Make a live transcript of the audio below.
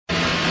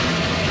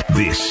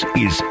This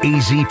is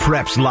AZ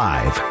Preps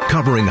Live,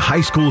 covering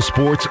high school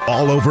sports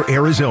all over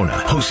Arizona.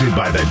 Hosted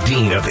by the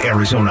Dean of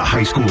Arizona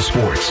High School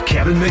Sports,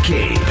 Kevin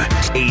McCabe.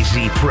 AZ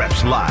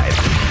Preps Live.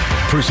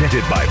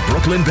 Presented by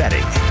Brooklyn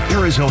Betting.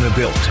 Arizona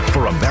built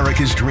for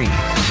America's dreams.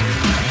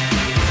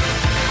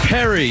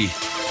 Perry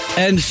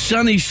and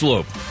Sunny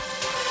Slope.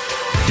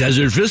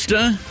 Desert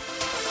Vista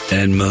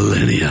and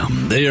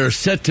Millennium. They are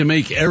set to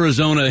make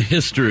Arizona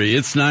history.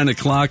 It's 9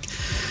 o'clock.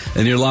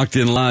 And you're locked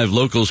in live,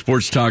 local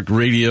sports talk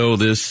radio.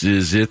 This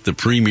is it, the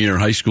premier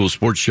high school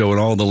sports show in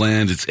all the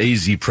land. It's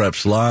AZ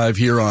Preps Live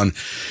here on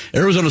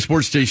Arizona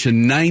Sports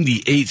Station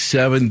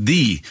 98.7,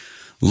 the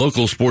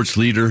local sports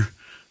leader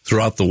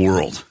throughout the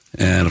world.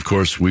 And, of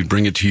course, we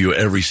bring it to you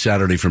every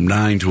Saturday from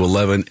 9 to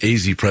 11,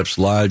 AZ Preps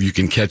Live. You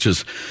can catch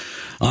us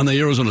on the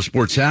Arizona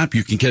Sports app.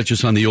 You can catch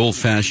us on the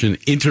old-fashioned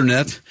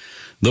internet,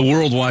 the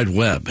World Wide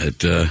Web at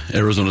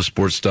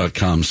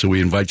arizonasports.com. So we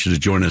invite you to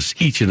join us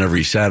each and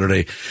every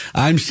Saturday.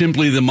 I'm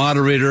simply the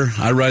moderator.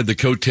 I ride the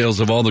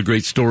coattails of all the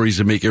great stories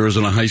that make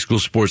Arizona high school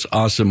sports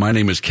awesome. My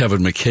name is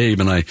Kevin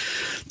McCabe, and I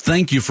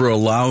thank you for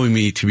allowing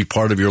me to be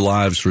part of your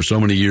lives for so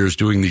many years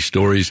doing these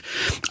stories.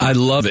 I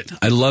love it.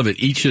 I love it.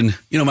 Each and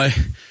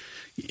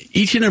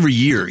every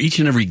year, each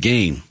and every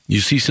game, you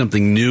see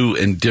something new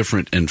and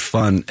different and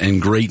fun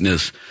and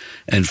greatness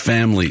and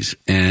families,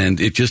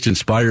 and it just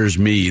inspires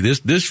me.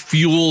 This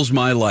fuels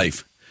my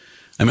life.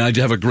 I mean, I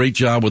have a great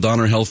job with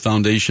Honor Health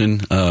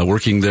Foundation,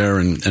 working there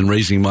and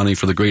raising money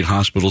for the great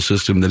hospital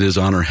system that is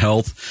Honor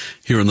Health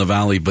here in the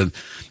Valley, but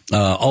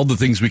all the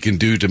things we can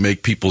do to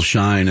make people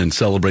shine and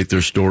celebrate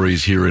their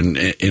stories here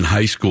in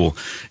high school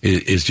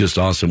is just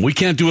awesome. We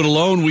can't do it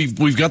alone.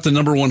 We've got the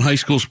number one high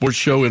school sports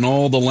show in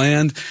all the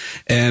land,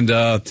 and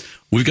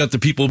we've got the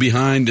people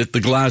behind at the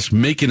glass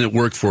making it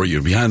work for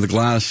you. Behind the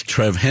glass,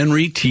 Trev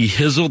Henry, T.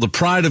 Hizzle, the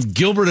pride of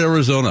Gilbert,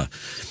 Arizona.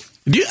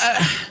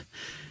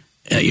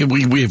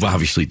 We've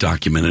obviously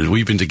documented it.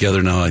 We've been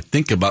together now, I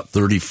think, about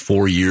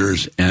 34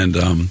 years, and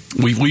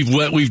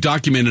we've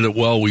documented it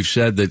well. We've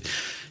said that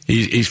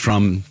he's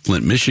from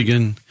Flint,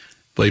 Michigan,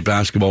 played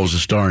basketball, was a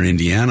star in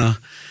Indiana,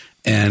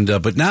 and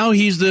but now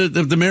he's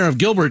the mayor of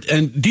Gilbert.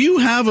 And do you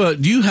have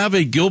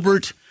a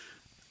Gilbert?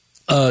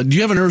 Do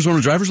you have an Arizona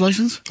driver's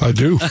license? I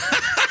do.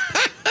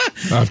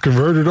 I've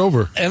converted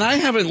over. And I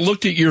haven't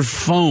looked at your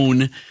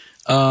phone.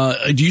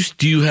 Do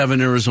you have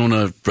an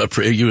Arizona?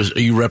 Are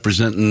you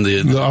representing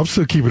the? No, I'm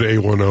still keeping the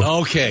 810.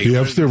 Okay. Yeah,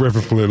 I'm still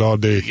repping Flint all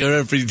day.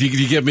 Do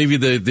you get maybe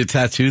the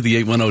tattoo, the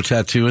 810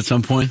 tattoo at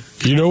some point?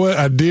 You know what?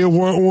 I did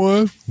want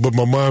one, but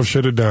my mom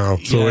shut it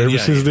down. So ever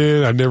since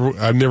then,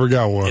 I never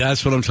got one. Yeah,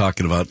 that's what I'm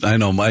talking about. I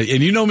know and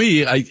you know me.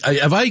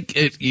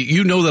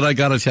 You know that I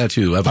got a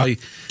tattoo.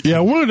 Yeah,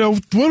 I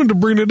wanted to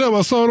bring it up.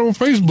 I saw it on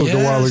Facebook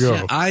a while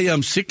ago. I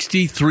am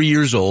 63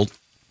 years old,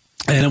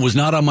 and it was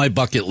not on my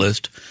bucket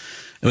list.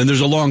 I mean,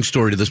 there's a long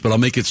story to this, but I'll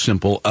make it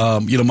simple.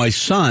 My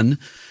son,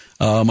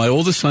 my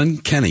oldest son,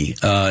 Kenny,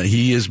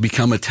 he has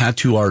become a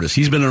tattoo artist.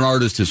 He's been an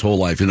artist his whole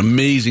life, an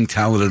amazing,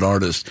 talented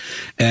artist.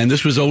 And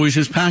this was always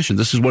his passion.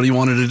 This is what he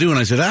wanted to do. And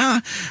I said,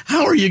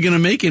 how are you going to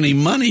make any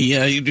money?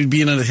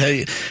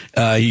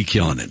 He's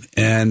killing it.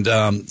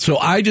 And so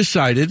I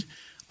decided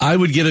I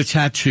would get a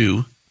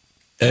tattoo,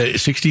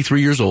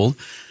 63 years old,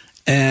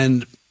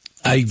 and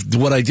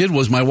what I did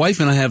was my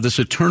wife and I have this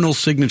eternal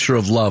signature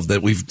of love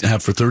that we've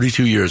had for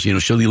 32 years. You know,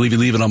 she'll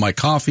leave it on my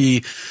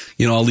coffee.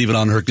 You know, I'll leave it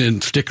on her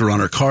sticker on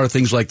her car,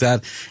 things like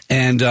that.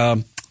 And,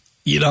 I'll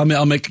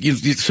make,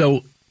 so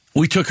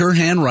we took her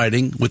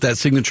handwriting with that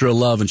signature of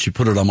love and she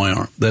put it on my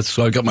arm.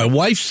 So I got my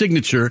wife's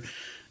signature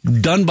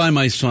done by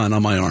my son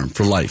on my arm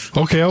for life.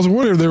 Okay, I was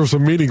wondering if there was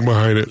some meaning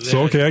behind it.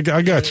 So, okay, I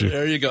got you.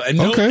 There you go.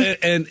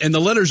 And and the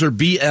letters are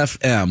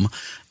BFM,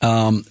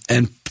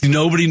 and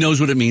nobody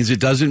knows what it means. It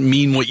doesn't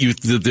mean what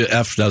the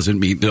F doesn't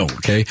mean. No,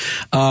 okay?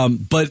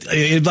 But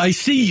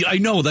I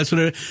know that's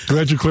what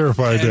glad you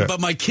clarified that. But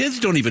my kids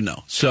don't even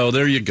know. So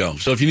there you go.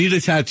 So if you need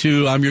a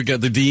tattoo,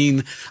 the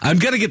dean. I'm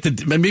going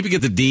to maybe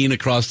get the dean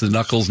across the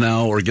knuckles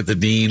now, or get the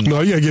dean. No,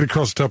 you got to get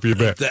across the top of your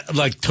back.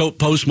 Like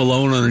Post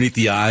Malone underneath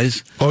the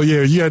eyes. Oh,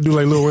 yeah, you got to do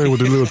like Lil Wayne with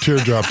the little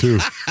teardrop, too.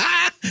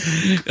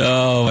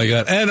 Oh, my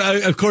God. And,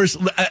 of course,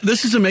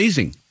 this is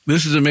amazing.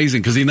 This is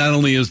amazing because he not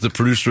only is the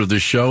producer of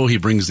this show, he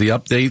brings the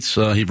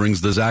updates, he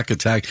brings the Zach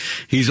Attack.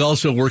 He's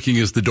also working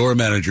as the door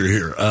manager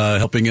here,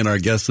 helping in our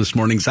guest this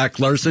morning, Zach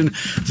Larson.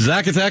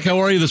 Zach Attack, how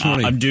are you this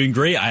morning? I'm doing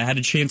great. I had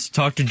a chance to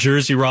talk to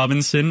Jerzy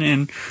Robinson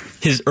and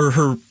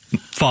her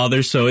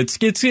father, so it's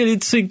going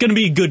to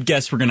be a good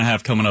guest we're going to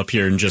have coming up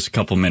here in just a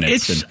couple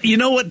minutes. You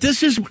know what?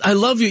 I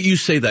love that you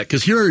say that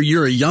because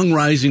you're a young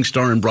rising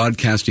star in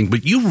broadcasting,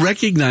 but you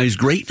recognize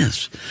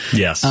greatness.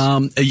 Yes.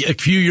 A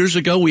few years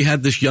ago, we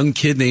had this young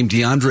kid named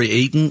DeAndre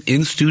Ayton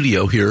in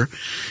studio here,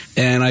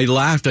 and I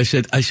laughed. I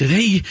said,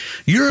 hey,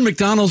 you're a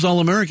McDonald's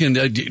All-American.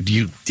 Do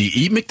you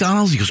eat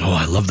McDonald's? He goes, oh,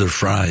 I love their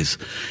fries.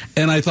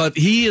 And I thought,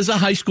 he is a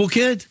high school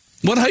kid.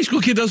 What high school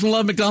kid doesn't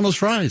love McDonald's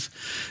fries?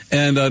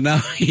 And now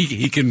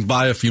he can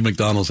buy a few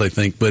McDonald's, I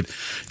think. But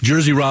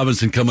Jerzy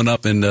Robinson coming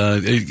up, and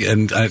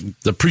I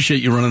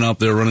appreciate you running out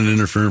there, running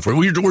interference for it.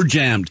 We're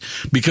jammed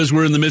because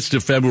we're in the midst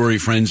of February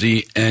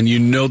frenzy, and you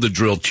know the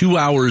drill. 2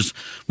 hours.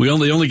 They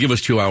only give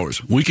us 2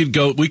 hours. We could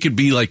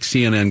be like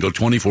CNN, go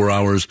 24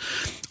 hours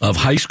of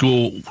high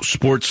school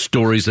sports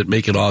stories that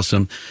make it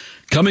awesome.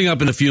 Coming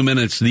up in a few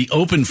minutes, the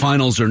Open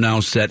Finals are now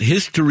set.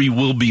 History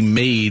will be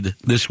made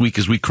this week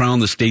as we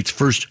crown the state's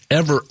first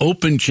ever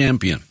Open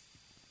champion.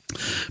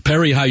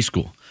 Perry High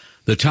School,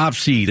 the top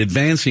seed,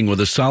 advancing with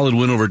a solid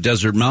win over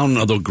Desert Mountain,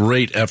 although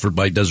great effort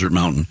by Desert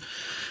Mountain,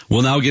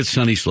 will now get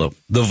Sunny Slope.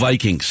 The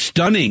Vikings,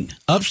 stunning,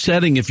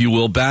 upsetting, if you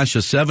will, bash a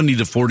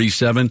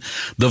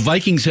 70-47. The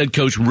Vikings head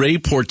coach, Ray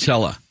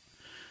Portella.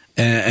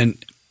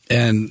 And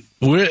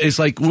it's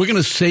like we're going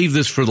to save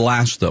this for the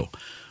last, though.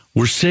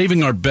 We're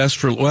saving our best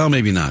for, well,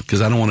 maybe not,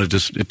 because I don't want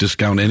to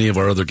discount any of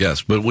our other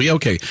guests. But Ray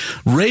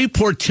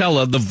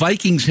Portella, the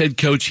Vikings head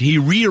coach, he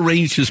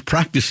rearranged his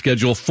practice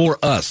schedule for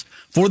us,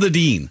 for the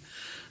dean.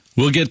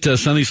 We'll get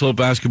Sunny Slope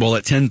basketball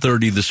at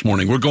 10:30 this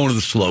morning. We're going to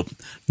the Slope,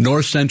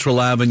 North Central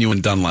Avenue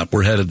in Dunlap.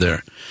 We're headed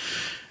there,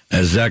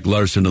 as Zach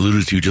Larson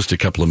alluded to just a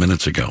couple of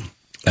minutes ago.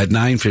 At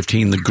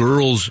 9:15, the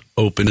Girls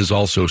Open is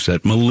also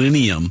set.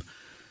 Millennium,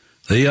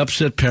 they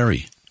upset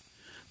Perry.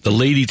 The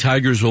Lady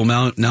Tigers will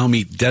now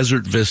meet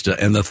Desert Vista,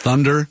 and the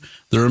Thunder,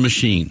 they're a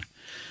machine.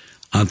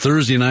 On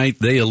Thursday night,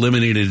 they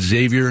eliminated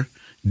Xavier.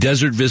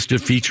 Desert Vista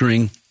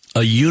featuring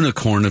a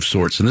unicorn of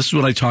sorts. And this is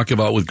what I talk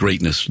about with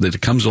greatness, that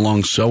it comes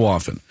along so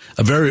often,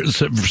 very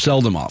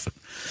seldom often.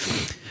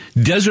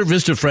 Desert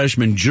Vista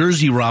freshman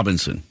Jerzy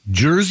Robinson.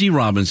 Jerzy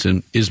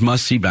Robinson is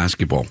must-see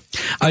basketball.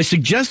 I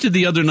suggested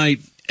the other night,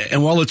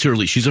 and while it's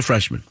early, she's a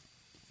freshman.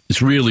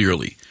 It's really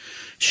early.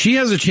 She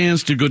has a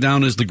chance to go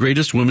down as the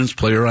greatest women's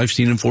player I've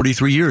seen in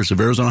 43 years of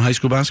Arizona high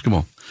school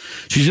basketball.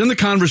 She's in the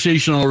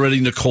conversation already.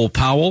 Nicole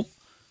Powell,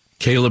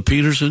 Kayla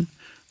Peterson,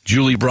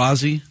 Julie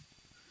Brazzi.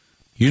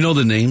 You know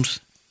the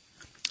names.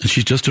 And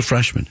she's just a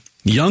freshman.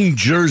 Young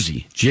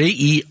Jerzy,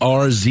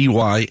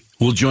 Jerzy,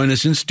 will join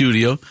us in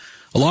studio,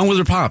 along with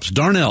her pops,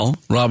 Darnell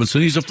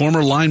Robinson. He's a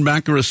former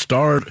linebacker, a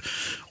star at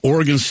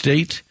Oregon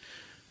State.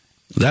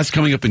 That's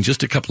coming up in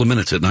just a couple of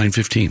minutes at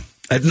 9:15.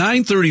 At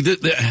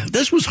 9:30,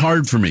 this was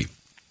hard for me.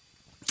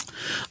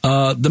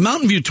 The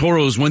Mountain View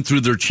Toros went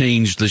through their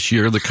change this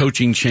year, the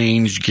coaching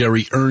change.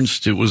 Gary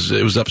Ernst, it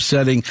was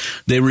upsetting.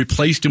 They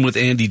replaced him with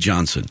Andy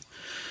Johnson.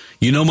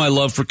 You know my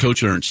love for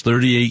Coach Ernst,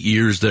 38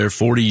 years there,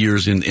 40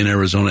 years in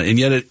Arizona, and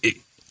yet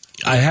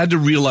I had to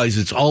realize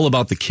it's all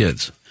about the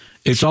kids.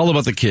 It's all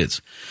about the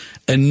kids.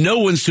 And no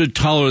one stood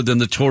taller than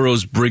the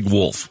Toros' Brigg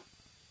Wolfe.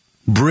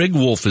 Brigg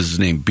Wolfe is his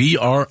name, Brigg.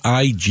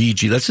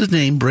 That's his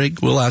name, Brigg.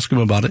 We'll ask him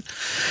about it.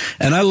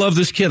 And I love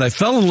this kid. I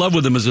fell in love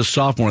with him as a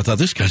sophomore. I thought,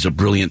 this guy's a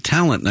brilliant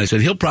talent. And I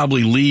said, he'll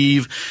probably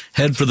leave,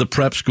 head for the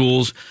prep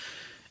schools.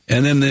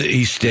 And then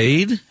he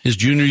stayed his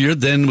junior year.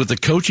 Then with the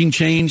coaching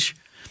change,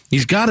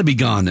 he's got to be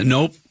gone.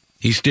 Nope,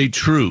 he stayed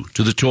true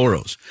to the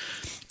Toros.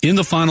 In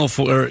the Final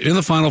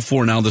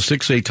Four now, the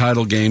 6A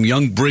title game,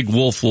 young Brigg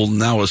Wolfe,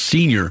 now a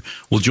senior,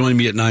 will join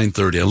me at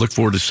 9:30. I look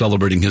forward to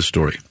celebrating his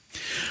story.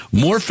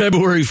 More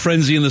February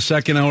frenzy in the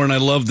second hour, and I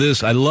love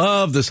this. I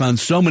love this on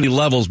so many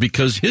levels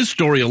because his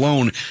story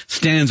alone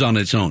stands on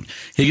its own.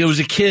 He was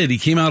a kid. He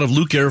came out of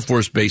Luke Air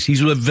Force Base.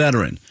 He's a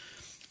veteran,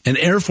 an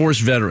Air Force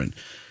veteran.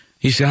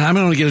 He said, I'm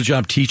going to get a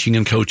job teaching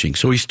and coaching.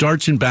 So he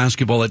starts in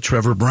basketball at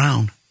Trevor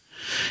Brown.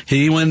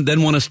 He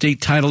then won a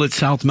state title at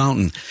South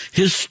Mountain.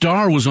 His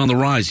star was on the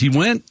rise. He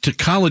went to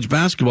college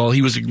basketball.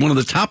 He was one of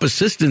the top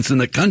assistants in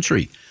the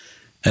country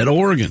at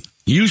Oregon,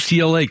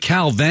 UCLA,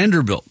 Cal,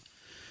 Vanderbilt.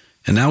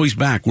 And now he's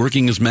back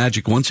working his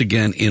magic once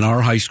again in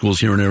our high schools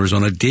here in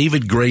Arizona.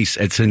 David Grace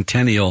at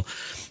Centennial,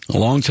 a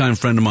longtime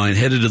friend of mine,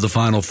 headed to the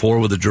Final Four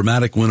with a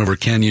dramatic win over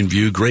Canyon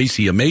View.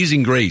 Gracie,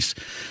 Amazing Grace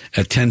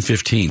at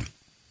 10:15.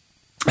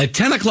 At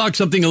 10 o'clock,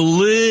 something a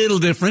little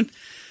different.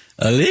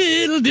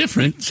 We'll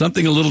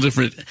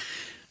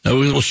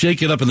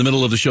shake it up in the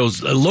middle of the show.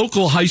 A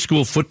local high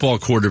school football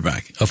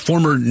quarterback, a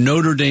former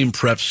Notre Dame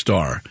prep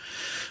star,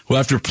 who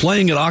after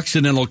playing at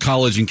Occidental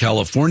College in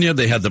California,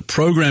 they had the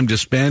program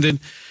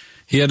disbanded.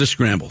 He had to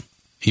scramble.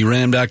 He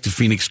ran back to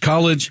Phoenix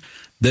College.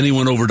 Then he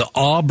went over to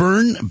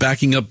Auburn,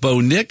 backing up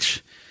Bo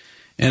Nix,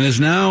 and is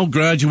now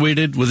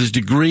graduated with his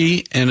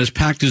degree and has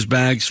packed his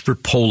bags for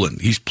Poland.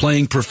 He's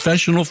playing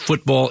professional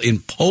football in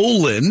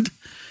Poland.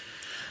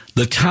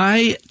 The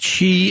Tai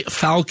Chi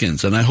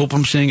Falcons, and I hope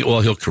I'm saying it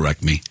well, he'll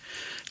correct me.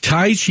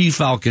 Tai Chi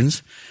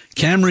Falcons,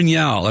 Cameron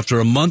Yao,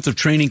 after a month of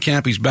training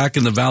camp, he's back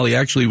in the Valley.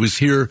 Actually, was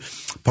here,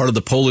 part of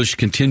the Polish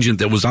contingent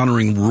that was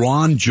honoring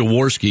Ron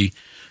Jaworski.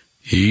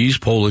 He's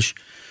Polish.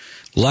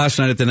 Last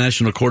night at the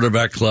National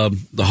Quarterback Club,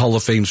 the Hall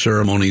of Fame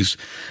ceremonies.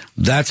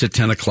 That's at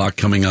 10 o'clock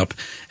coming up.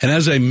 And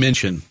as I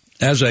mentioned,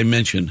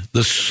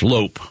 the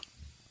Slope,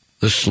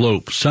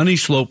 Sunny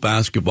Slope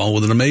basketball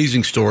with an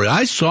amazing story.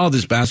 I saw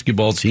this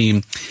basketball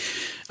team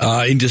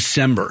in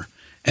December,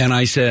 and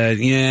I said,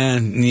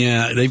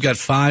 yeah, they've got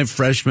 5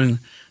 freshmen,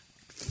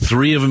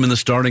 3 of them in the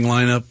starting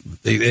lineup.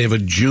 They have a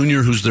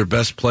junior who's their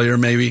best player,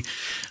 maybe.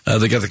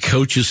 They got the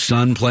coach's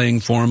son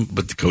playing for them,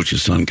 but the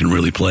coach's son can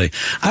really play.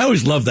 I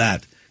always love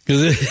that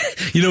because,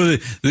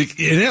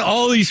 in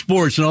all these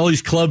sports and all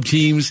these club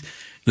teams,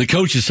 the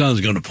coach's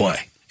son's going to play.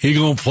 He's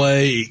going to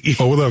play.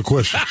 Oh, without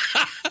question.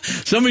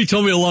 Somebody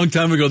told me a long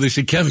time ago, they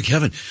said,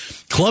 Kevin,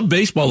 club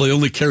baseball, they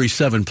only carry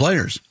 7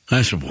 players.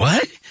 I said,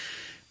 what?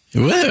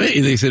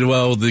 They said,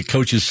 well, the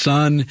coach's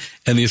son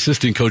and the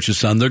assistant coach's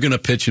son, they're going to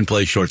pitch and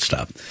play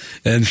shortstop.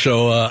 And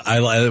so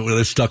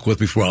I stuck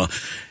with me for a while.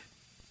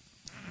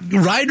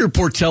 Ryder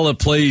Portela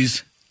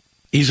plays,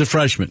 he's a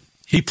freshman.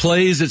 He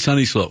plays at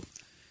Sunny Slope.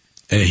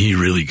 And he's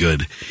really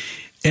good.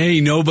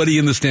 Ain't nobody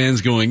in the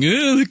stands going,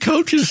 the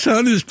coach's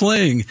son is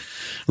playing.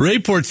 Ray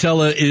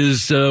Portela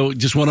is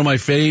just one of my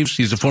faves.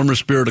 He's a former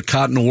Spirit of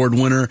Cotton Award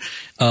winner.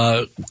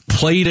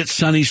 Played at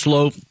Sunny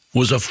Slope,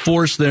 was a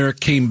force there,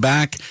 came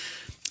back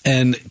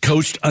and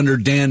coached under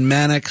Dan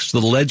Mannix, the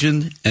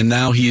legend, and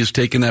now he has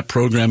taken that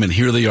program, and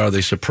here they are.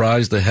 They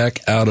surprised the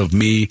heck out of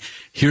me.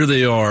 Here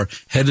they are,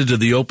 headed to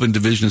the Open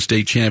Division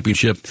State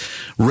Championship.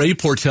 Ray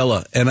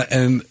Portela,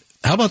 and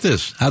how about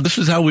this? This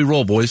is how we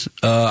roll, boys.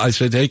 I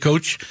said, hey,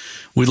 Coach,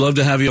 we'd love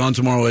to have you on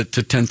tomorrow at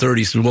 10:30.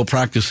 He said, well,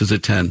 practice is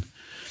at 10.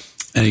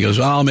 And he goes,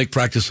 I'll make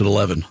practice at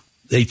 11.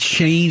 They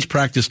changed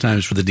practice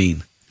times for the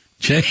dean.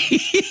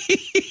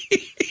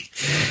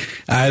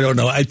 I don't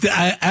know. I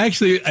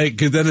actually,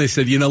 because then they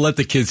said, let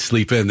the kids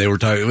sleep in. They were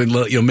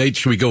talking, made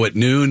sure we go at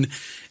noon.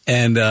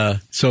 And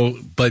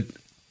but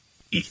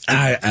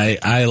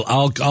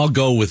I'll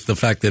go with the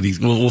fact that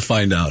we'll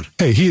find out.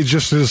 Hey, he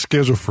adjusted his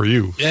schedule for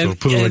you. So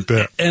put it like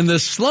that. And the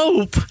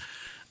Slope,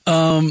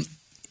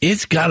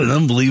 it's got an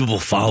unbelievable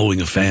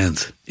following of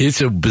fans.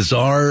 It's a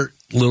bizarre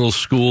little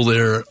school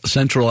there,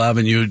 Central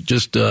Avenue,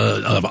 just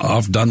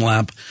off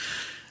Dunlap.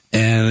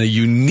 And a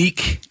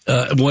unique,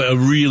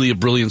 really a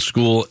brilliant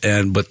school,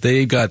 but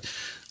they've got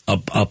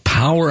a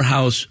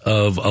powerhouse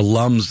of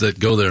alums that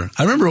go there.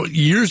 I remember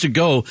years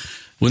ago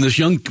when this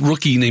young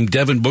rookie named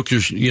Devin Booker,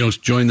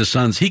 joined the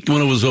Suns. He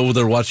was over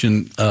there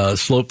watching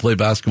Slope play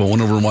basketball.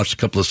 Went over and watched a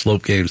couple of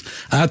Slope games.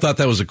 I thought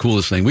that was the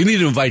coolest thing. We need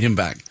to invite him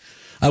back.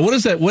 What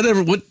is that? What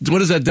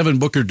is that Devin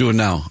Booker doing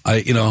now?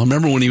 I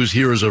remember when he was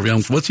here as a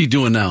young. What's he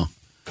doing now?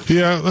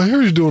 Yeah, I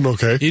hear he's doing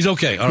okay. He's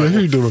okay. All right. I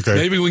hear he's doing okay.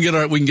 Maybe we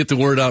can get the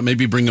word out.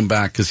 Maybe bring him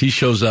back because he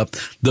shows up.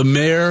 The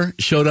mayor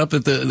showed up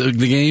at the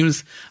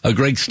games.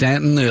 Greg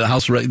Stanton, the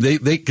House.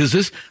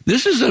 Because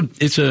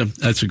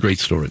that's a great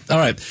story. All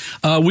right.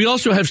 We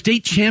also have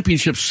state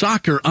championship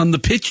soccer on the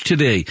pitch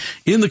today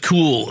in the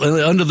cool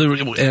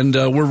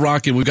we're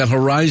rocking. We've got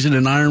Horizon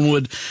and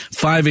Ironwood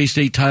 5A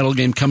state title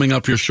game coming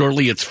up here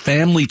shortly. It's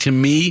Family to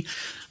Me.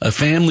 A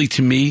family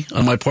to me.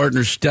 My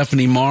partner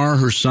Stephanie Marr,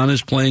 her son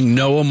is playing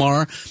Noah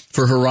Marr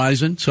for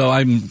Horizon, so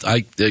I'm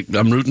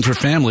rooting for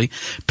family.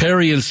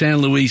 Perry and San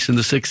Luis in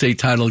the 6A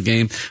title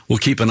game. We'll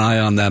keep an eye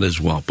on that as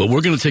well. But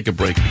we're going to take a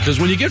break because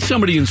when you get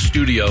somebody in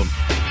studio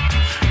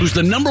who's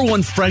the number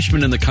 1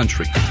 freshman in the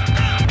country,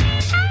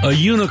 a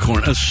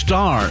unicorn, a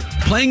star,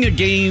 playing a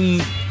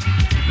game,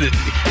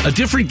 a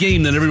different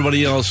game than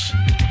everybody else.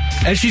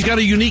 And she's got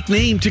a unique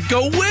name to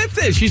go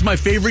with it. She's my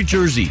favorite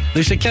jersey.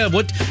 They said, Kev,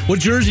 what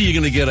jersey are you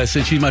going to get? I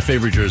said, she's my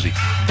favorite jersey.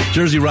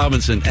 Jerzy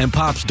Robinson and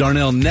Pops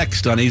Darnell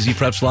next on AZ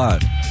Preps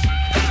Live.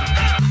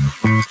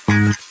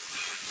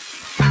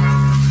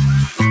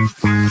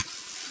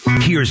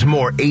 Here's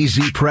more AZ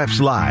Preps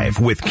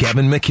Live with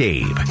Kevin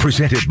McCabe.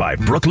 Presented by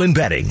Brooklyn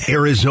Betting,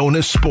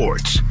 Arizona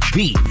Sports,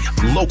 the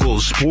local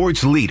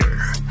sports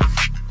leader.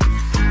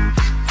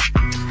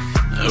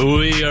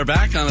 We are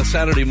back on a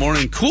Saturday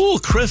morning, cool,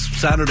 crisp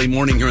Saturday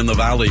morning here in the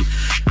Valley.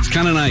 It's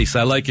kind of nice.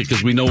 I like it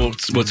because we know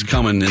what's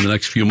coming in the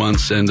next few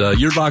months. And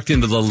you're locked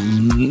into the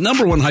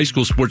number 1 high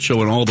school sports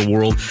show in all the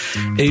world,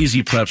 AZ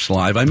Preps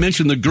Live. I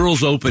mentioned the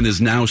Girls Open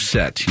is now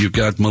set. You've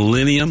got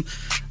Millennium.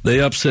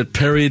 They upset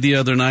Perry the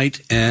other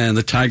night, and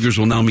the Tigers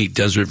will now meet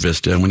Desert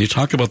Vista. And when you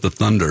talk about the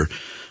Thunder,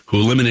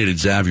 who eliminated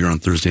Xavier on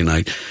Thursday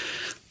night,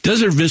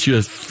 Desert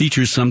Vista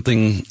features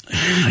something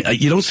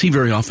you don't see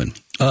very often.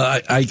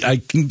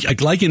 I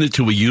liken it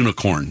to a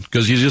unicorn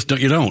because you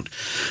don't.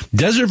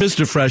 Desert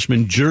Vista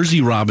freshman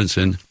Jerzy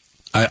Robinson,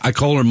 I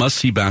call her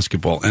must-see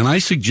basketball. And I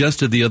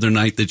suggested the other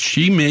night that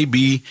she may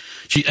be,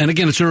 and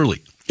again, it's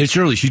early. It's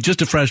early. She's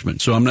just a freshman.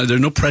 So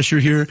there's no pressure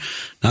here.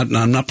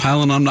 I'm not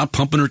piling on, I'm not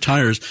pumping her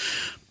tires.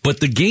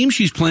 But the game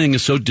she's playing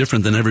is so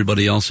different than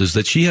everybody else's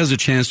that she has a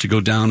chance to go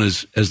down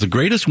as the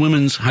greatest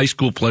women's high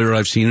school player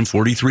I've seen in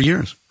 43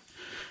 years.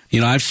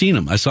 I've seen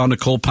them. I saw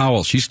Nicole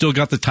Powell. She's still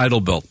got the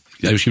title belt.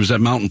 She was at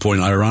Mountain Point,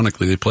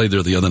 ironically. They played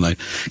there the other night.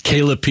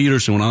 Kayla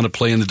Peterson went on to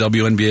play in the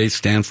WNBA at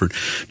Stanford.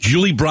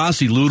 Julie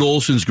Brasi, Lute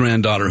Olson's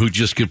granddaughter, who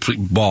just could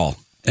ball.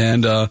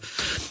 And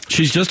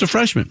she's just a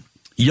freshman.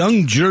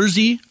 Young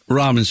Jerzy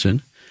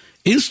Robinson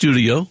in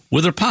studio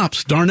with her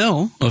pops,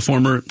 Darnell, a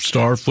former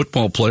star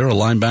football player, a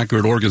linebacker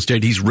at Oregon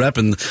State. He's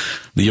repping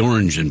the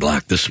orange and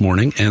black this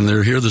morning, and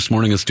they're here this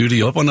morning in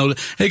studio.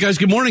 Hey, guys,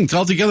 good morning.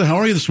 All together, how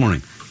are you this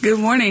morning? Good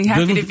morning.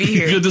 Happy to be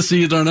here. Good to see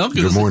you, Darnell.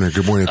 Good morning.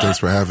 Thanks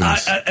for having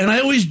us. I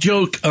always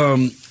joke,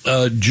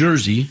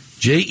 Jerzy,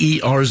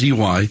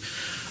 Jerzy,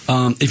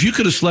 if you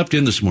could have slept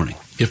in this morning,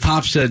 if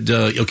Pop said,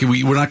 okay,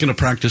 we're not going to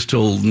practice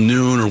till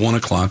noon or 1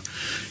 o'clock,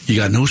 you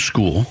got no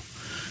school,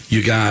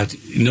 you got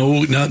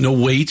no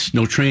weights,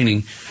 no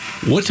training,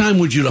 what time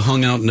would you have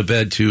hung out in the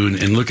bed too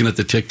and looking at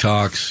the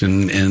TikToks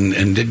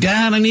and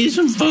Dad, I need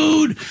some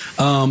food,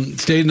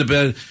 stayed in the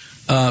bed?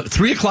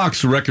 3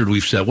 o'clock's the record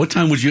we've set. What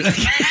time would you...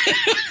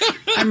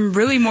 I'm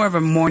really more of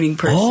a morning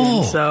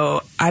person,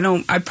 so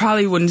I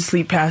probably wouldn't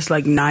sleep past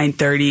like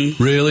 9:30.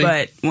 Really?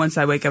 But once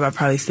I wake up, I'll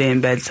probably stay in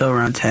bed till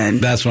around 10.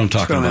 That's what I'm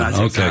talking about.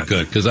 Okay,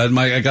 good. Because I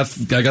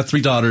got 3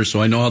 daughters,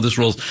 so I know how this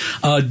rolls.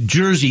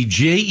 Jerzy,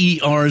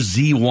 Jerzy.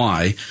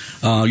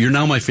 You're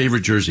now my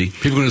favorite jersey.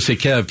 People are going to say,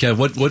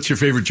 Kev, what's your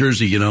favorite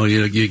jersey? You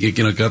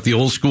got the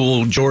old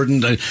school Jordan.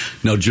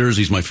 No,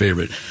 Jersey's my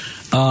favorite.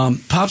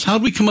 Pops, how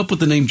did we come up with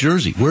the name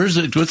Jerzy? Where is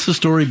it? What's the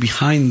story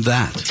behind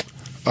that?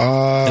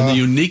 And the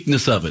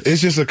uniqueness of it. It's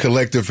just a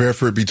collective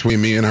effort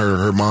between me and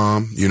her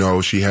mom.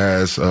 She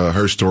has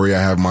her story.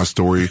 I have my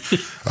story.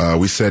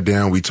 We sat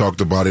down, we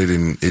talked about it,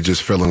 and it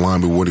just fell in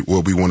line with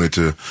what we wanted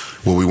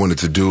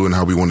to do and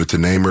how we wanted to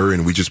name her.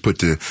 And we just put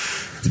the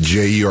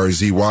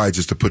Jerzy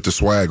just to put the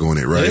swag on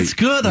it, right? It's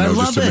good. I love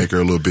it. Just to make her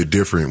a little bit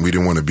different. We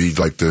didn't want to be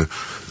like the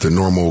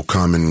normal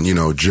common,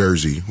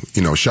 Jersey.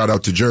 Shout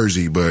out to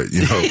Jersey, but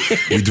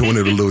we're doing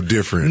it a little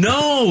different.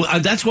 No,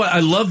 that's why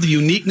I love the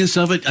uniqueness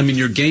of it. I mean,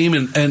 your game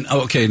and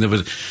okay,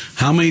 but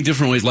how many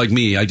different ways? Like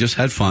me, I just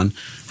had fun.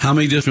 How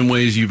many different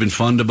ways you've been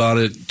fun about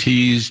it?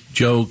 Tease,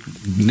 joke,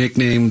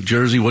 nickname,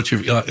 Jerzy. What's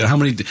your how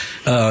many?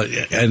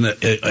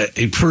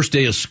 And first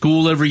day of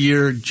school every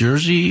year,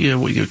 Jerzy.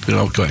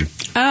 Okay.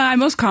 I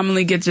most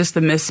commonly get just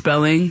the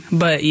misspelling,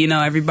 but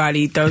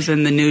everybody throws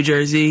in the New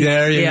Jersey.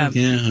 Yeah.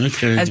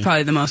 Okay. That's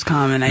probably the most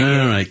common. I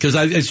get. All right, because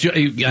I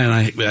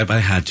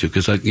had to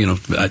because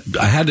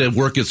I had to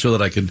work it so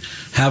that I could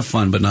have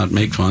fun but not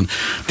make fun.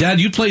 Dad,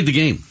 you played the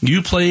game.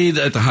 You played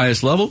at the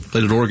highest level.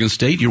 Played at Oregon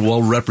State. You're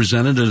well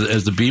represented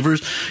as the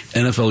Beavers,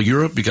 NFL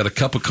Europe. You got a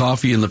cup of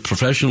coffee in the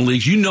professional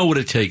leagues. You know what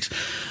it takes.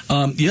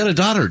 You had a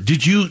daughter.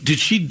 Did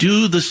she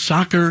do the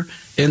soccer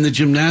and the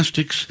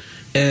gymnastics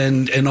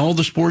and all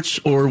the sports,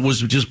 or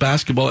was it just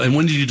basketball? And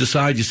when did you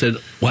decide? You said,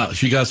 "Wow,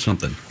 she got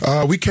something."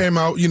 We came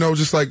out,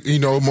 just like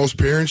most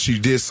parents. She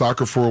did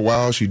soccer for a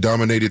while. She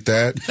dominated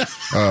that.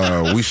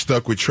 We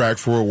stuck with track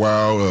for a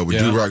while. We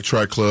do Rock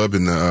Track Club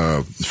in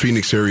the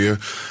Phoenix area.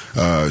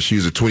 She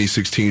was a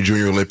 2016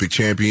 Junior Olympic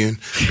champion.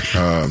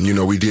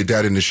 We did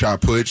that in the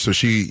shot put. So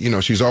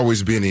she's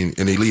always been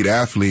an elite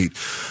athlete.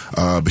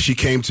 But she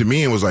came to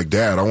me and was like,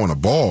 "Dad, I want a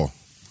ball."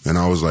 And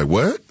I was like,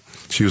 "What?"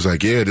 She was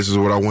like, "Yeah, this is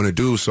what I want to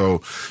do."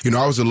 So,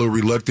 I was a little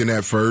reluctant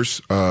at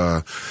first,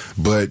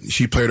 but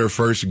she played her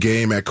first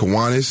game at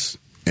Kiwanis,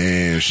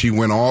 and she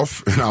went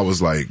off, and I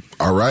was like,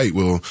 all right,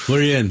 well,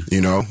 we're in.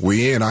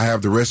 We're in. I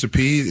have the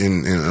recipe,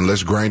 and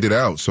let's grind it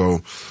out.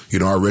 So,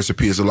 our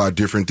recipe is a lot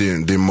different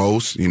than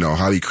most,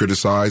 highly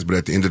criticized, but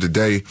at the end of the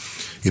day,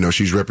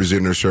 she's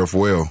representing herself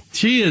well.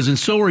 She is, and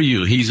so are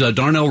you. He's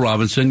Darnell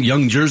Robinson,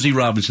 young Jerzy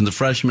Robinson, the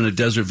freshman at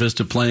Desert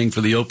Vista playing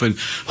for the Open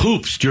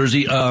Hoops,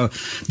 Jerzy.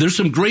 There's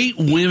some great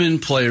women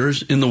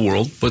players in the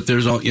world, but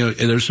there's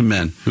some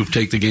men who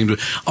take the game to.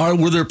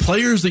 Were there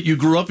players that you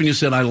grew up and you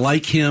said, I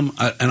like him,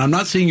 and I'm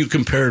not saying you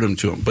compared him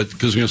to him, but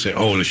because you're going to say,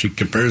 oh, she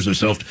compares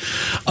herself.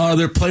 Are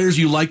there players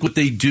you like what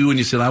they do and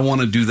you said, I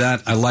want to do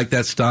that, I like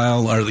that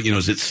style?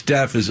 Is it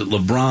Steph? Is it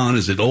LeBron?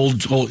 Is it old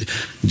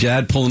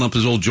Jad pulling up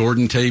his old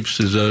Jordan tapes?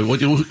 Is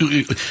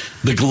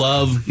the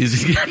glove?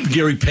 Is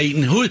Gary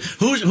Payton? Who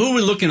are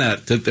we looking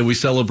at that we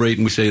celebrate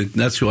and we say,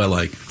 that's who I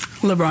like?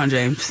 LeBron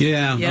James.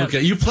 Yeah, yep.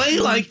 Okay. You play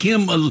like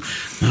him a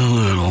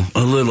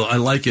little. I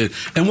like it.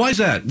 And why is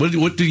that?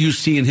 What do you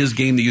see in his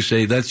game that you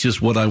say, that's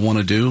just what I want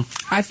to do?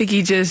 I think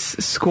he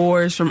just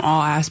scores from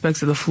all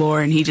aspects of the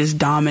floor, and he just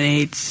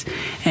dominates,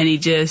 and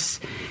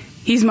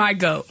he's my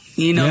GOAT.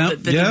 The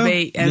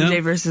debate,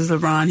 MJ versus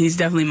LeBron, he's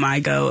definitely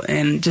my GOAT.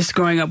 And just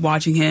growing up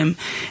watching him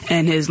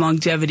and his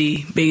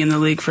longevity being in the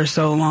league for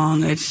so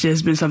long, it's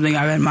just been something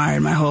I've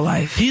admired my whole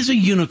life. He's a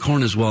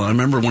unicorn as well. I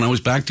remember when I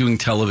was back doing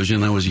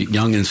television, I was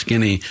young and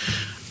skinny.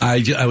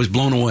 I was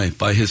blown away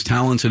by his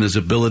talents and his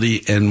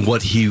ability and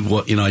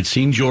I'd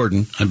seen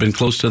Jordan. I've been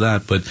close to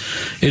that, but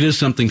it is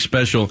something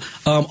special.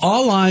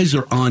 All eyes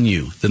are on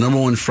you, the number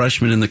one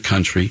freshman in the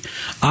country.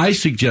 I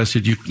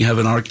suggested you have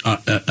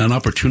an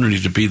opportunity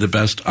to be the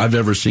best I've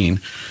ever seen.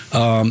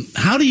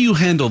 How do you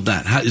handle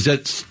that? Is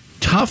that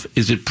tough?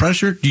 Is it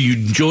pressure? Do you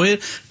enjoy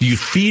it? Do you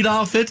feed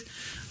off it?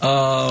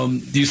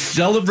 Do you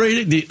celebrate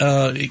it?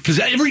 Because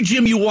every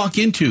gym you walk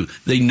into,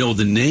 they know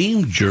the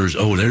name, Jerzy.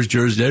 Oh, there's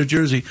Jerzy. There's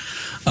Jerzy.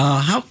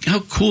 How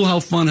cool, how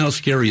fun, how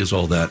scary is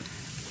all that?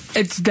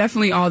 It's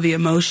definitely all the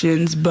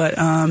emotions, but,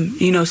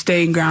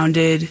 staying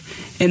grounded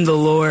in the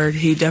Lord.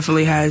 He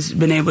definitely has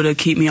been able to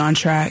keep me on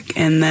track.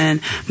 And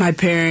then my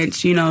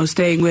parents, you know,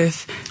 staying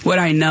with what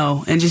I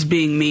know and just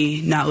being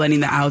me, not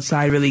letting the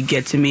outside really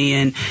get to me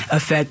and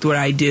affect what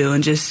I do,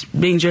 and just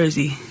being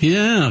Jerzy.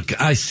 Yeah,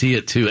 I see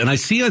it too. And I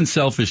see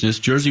unselfishness.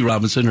 Jerzy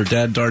Robinson, her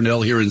dad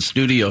Darnell here in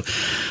studio.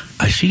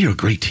 I see you're a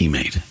great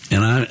teammate.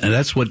 And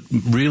that's what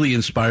really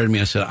inspired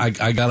me. I said,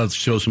 I got to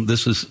show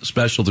this is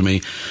special to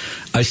me.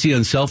 I see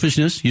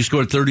unselfishness. You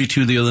scored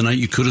 32 the other night.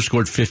 You could have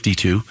scored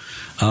 52.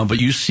 But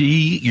you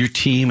see your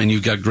team, and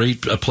you've got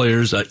great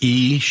players,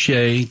 E,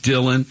 Shay,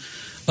 Dylan,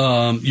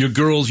 your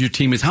girls, your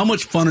teammates. How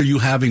much fun are you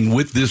having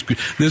with this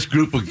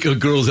group of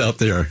girls out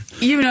there?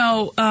 You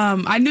know,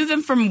 I knew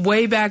them from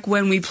way back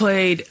when we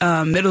played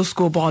middle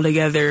school ball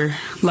together,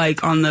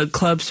 like on the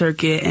club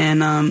circuit.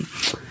 And,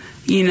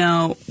 you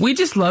know, we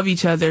just love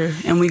each other,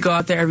 and we go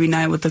out there every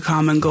night with the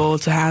common goal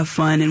to have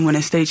fun and win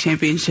a state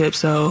championship.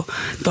 So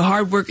the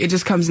hard work, it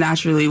just comes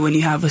naturally when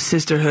you have a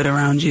sisterhood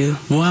around you.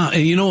 Wow.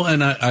 And, you know,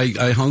 and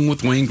I hung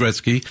with Wayne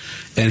Gretzky,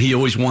 and he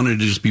always wanted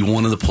to just be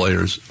one of the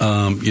players.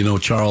 You know,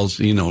 Charles,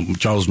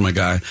 my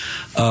guy.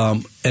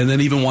 And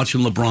then even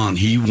watching LeBron,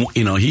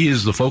 he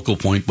is the focal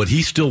point, but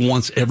he still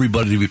wants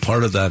everybody to be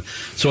part of that.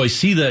 So I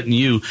see that in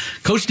you.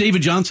 Coach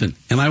David Johnson,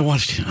 and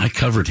I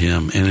covered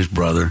him and his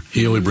brother.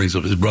 He always brings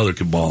up his brother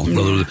could ball.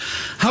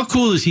 How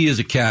cool is he as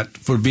a cat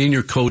for being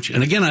your coach?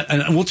 And again,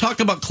 and we'll talk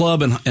about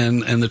club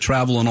and the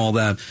travel and all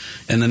that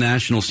and the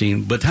national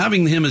scene, but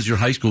having him as your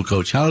high school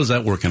coach, how is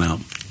that working out?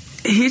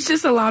 He's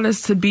just allowed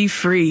us to be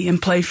free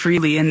and play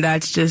freely, and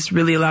that's just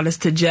really allowed us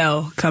to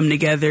gel, come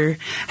together,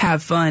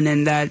 have fun,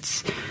 and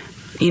that's...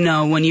 You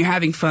know, when you're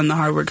having fun, the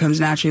hard work comes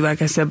naturally,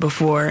 like I said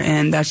before,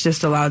 and that's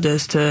just allowed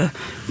us to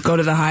go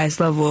to the highest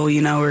level.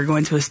 You know, we're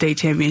going to a state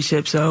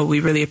championship, so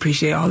we really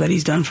appreciate all that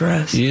he's done for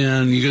us.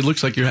 Yeah, and it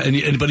looks like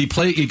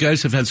but you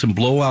guys have had some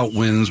blowout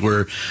wins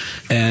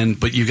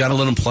but you got to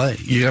let him play.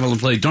 You got to let him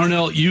play.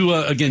 Darnell,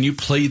 you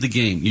played the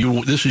game.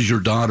 This is your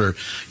daughter.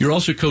 You're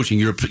also coaching.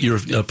 You're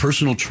a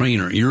personal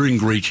trainer. You're in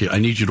great shape. I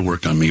need you to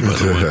work on me, by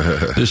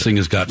the way. This thing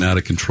has gotten out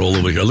of control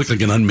over here. I look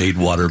like an unmade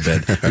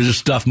waterbed. There's just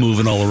stuff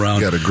moving all around.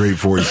 You got a great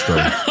voice, though.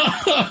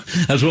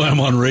 That's why I'm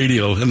on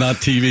radio and not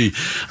TV.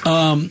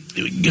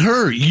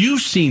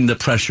 You've seen the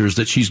pressures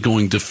that she's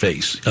going to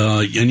face,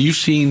 and you've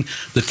seen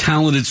the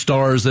talented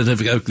stars that have,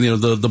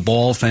 the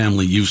Ball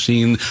family. You've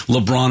seen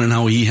LeBron and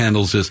how he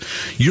handles this.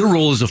 Your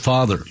role as a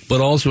father,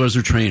 but also as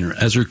her trainer,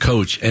 as her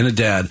coach, and a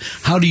dad.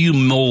 How do you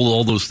mold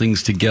all those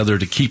things together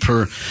to keep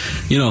her,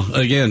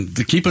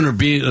 keeping her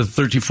being a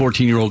 13,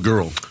 14-year-old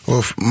girl?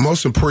 Well,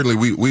 most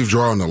importantly, we've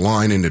drawn the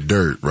line in the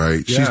dirt,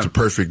 right? Yeah. She's the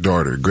perfect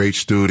daughter, great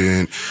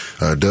student,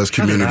 does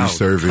community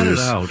service.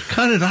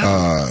 Cut it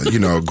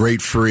out.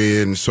 Great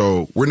friend.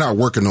 So we're not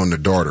working on the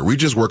daughter. We're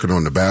just working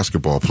on the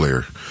basketball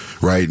player,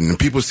 right? And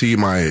people see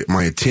my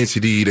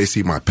intensity. They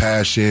see my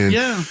passion.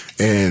 Yeah.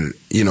 And,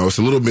 it's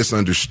a little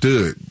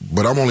misunderstood,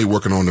 but I'm only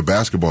working on the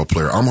basketball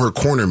player. I'm her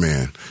corner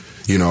man.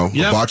 A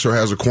boxer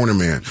has a corner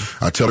man.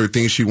 I tell her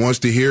things she wants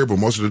to hear, but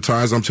most of the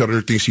times I'm telling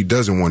her things she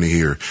doesn't want to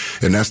hear.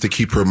 And that's to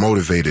keep her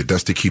motivated.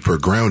 That's to keep her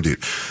grounded.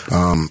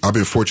 I've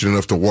been fortunate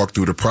enough to walk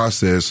through the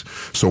process.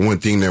 So one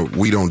thing that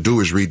we don't do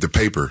is read the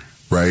paper.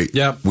 Right?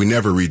 Yeah. We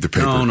never read the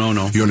paper.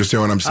 No. You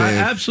understand what I'm saying?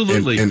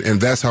 Absolutely.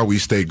 And that's how we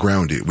stay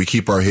grounded. We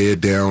keep our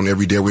head down.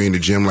 Every day we're in the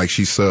gym like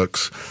she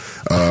sucks.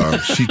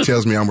 She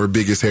tells me I'm her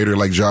biggest hater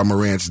like Ja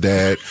Morant's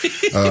dad.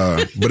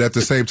 But at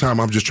the same time,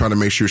 I'm just trying to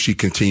make sure she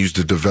continues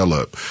to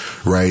develop,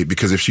 right?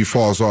 Because if she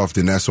falls off,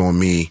 then that's on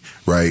me,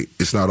 right?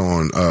 It's not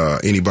on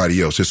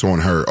anybody else. It's on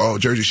her. Oh,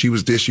 Jerzy, she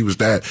was this, she was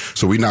that.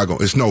 So we're not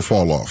going, it's no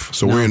fall off.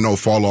 So we're in no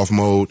fall off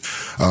mode.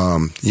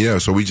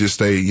 So we just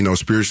stay,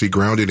 spiritually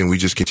grounded, and we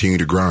just continue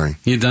to grind.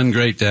 You've done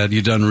great, Dad.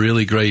 You've done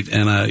really great.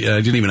 And I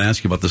didn't even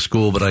ask you about the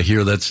school, but I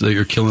hear that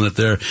you're killing it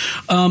there.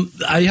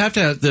 I have to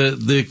have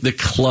the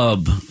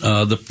club,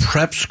 the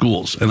prep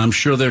schools, and I'm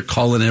sure they're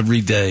calling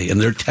every day,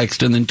 and they're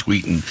texting and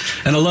tweeting.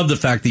 And I love the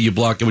fact that you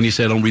block it when you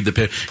say I don't read the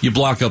paper. You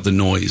block out the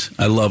noise.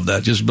 I love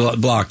that. Just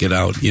block it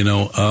out,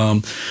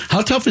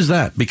 How tough is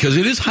that? Because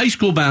it is high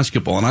school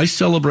basketball, and I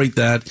celebrate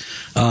that.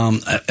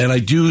 And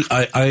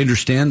I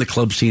understand the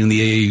club scene and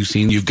the AAU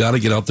scene. You've got to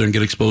get out there and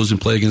get exposed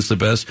and play against the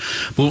best.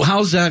 But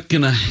how's that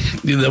going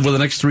to, over the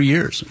next 3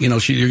 years? You're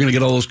going to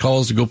get all those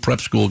calls to go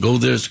prep school, go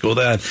this, go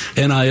that.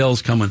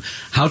 NIL's coming.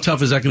 How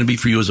tough is that going to be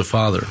for you as a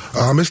father?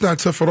 It's not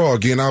tough at all.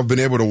 Again, I've been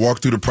able to walk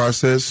through the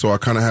process, so I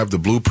kind of have the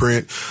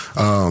blueprint.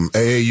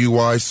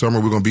 AAU-wise, summer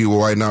we're going to be with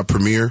White Knot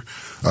Premier.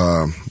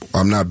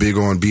 I'm not big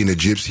on being a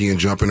gypsy and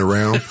jumping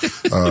around.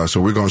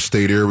 So we're going to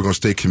stay there. We're going to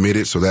stay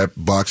committed. So that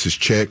box is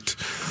checked.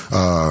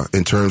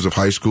 In terms of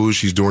high school,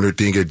 she's doing her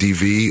thing at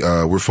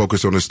DV. We're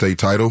focused on the state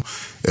title,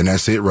 and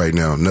that's it right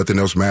now. Nothing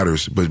else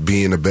matters. But but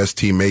being the best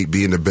teammate,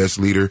 being the best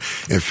leader,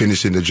 and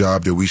finishing the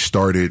job that we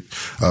started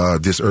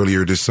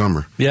earlier this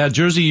summer. Yeah,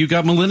 Jerzy, you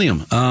got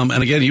Millennium.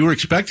 And again, you were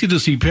expected to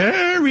see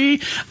Perry,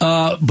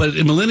 but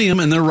Millennium,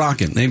 and they're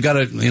rocking. They've got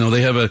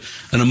they have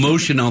an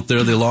emotion out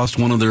there. They lost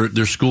one of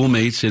their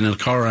schoolmates in a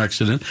car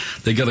accident.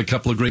 They got a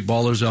couple of great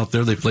ballers out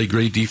there. They play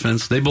great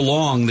defense. They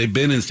belong. They've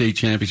been in state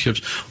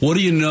championships. What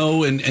do you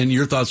know, and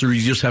your thoughts are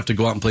you just have to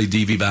go out and play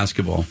DV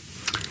basketball?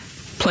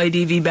 Play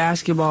DV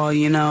basketball,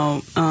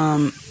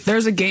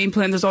 there's a game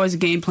plan. There's always a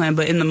game plan,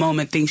 but in the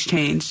moment, things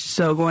change.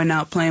 So going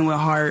out, playing with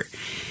heart,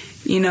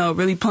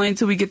 really playing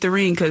till we get the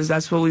ring, because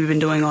that's what we've been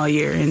doing all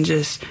year, and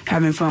just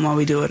having fun while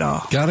we do it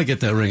all. Got to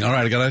get that ring. All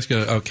right, I got to ask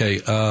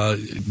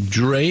you,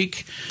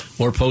 Drake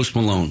or Post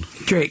Malone?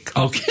 Drake.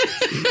 Okay.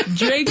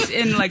 Drake's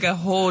in like a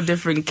whole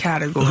different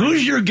category.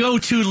 Who's your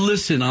go-to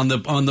listen on the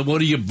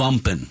what are you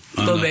bumping?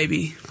 Lil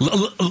Baby.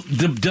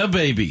 The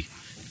Baby.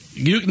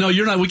 No,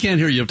 you're not. We can't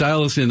hear you.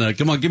 Dial us in.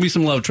 Come on, give me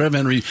some love, Trev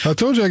Henry. I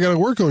told you I got to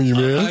work on you,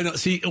 man. I know.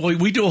 See,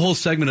 we do a whole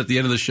segment at the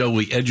end of the show.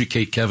 We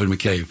educate Kevin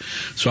McCabe.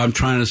 So I'm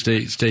trying to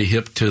stay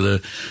hip to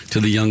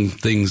the young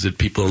things that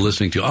people are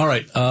listening to. All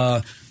right,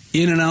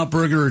 In-N-Out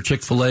Burger or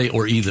Chick-fil-A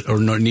or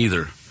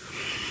neither.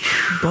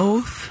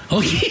 Both.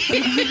 Okay.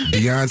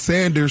 Deion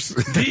Sanders.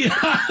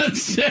 Deion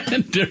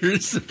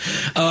Sanders.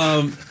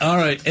 All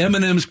right,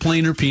 M&M's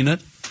plain or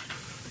peanut?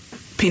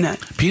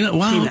 Peanut.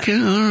 Wow. Peanut.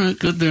 Okay. All right.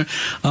 Good there.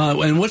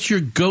 And what's your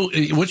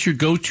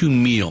go-to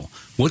meal?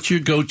 What's your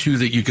go-to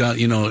that you got?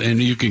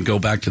 And you can go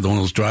back to one of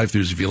those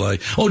drive-thrus if you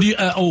like. Oh, do you?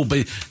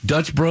 But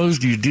Dutch Bros.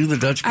 Do you do the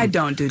Dutch? I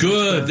don't do. Good.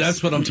 Dutch Bros.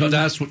 That's what I'm talking.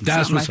 That's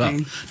what's up.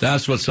 Thing.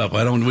 That's what's up.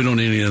 We don't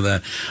need any of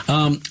that.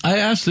 I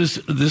asked this.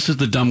 This is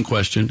the dumb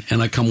question,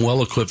 and I come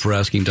well equipped for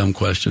asking dumb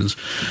questions.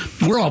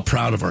 We're all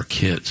proud of our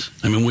kids.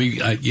 I mean,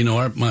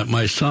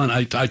 my son.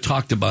 I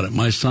talked about it.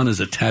 My son is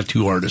a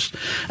tattoo artist,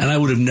 and I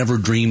would have never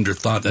dreamed or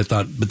thought. I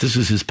thought, but this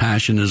is his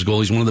passion, his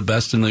goal. He's one of the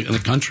best in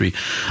the country.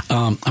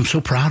 I'm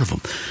so proud of him.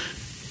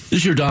 This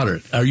is your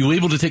daughter. Are you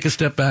able to take a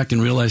step back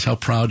and realize how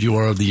proud you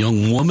are of the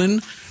young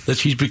woman that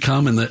she's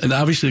become, and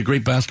obviously a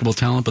great basketball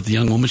talent, but the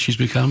young woman she's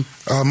become?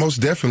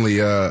 Most definitely.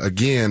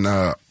 Again,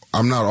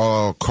 I'm not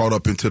all caught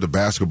up into the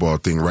basketball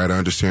thing, right? I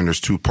understand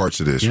there's two parts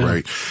of this,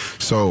 right?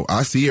 So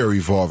I see her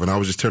evolve, and I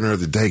was just telling her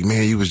the other day,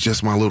 man, you was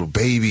just my little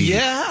baby.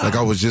 Yeah. Like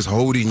I was just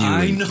holding you,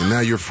 I know. And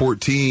now you're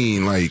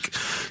 14.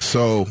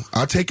 So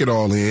I take it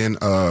all in,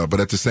 but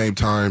at the same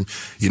time,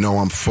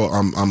 I'm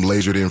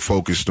lasered in,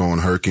 focused on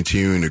her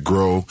continuing to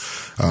grow.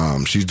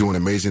 She's doing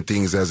amazing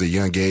things as a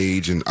young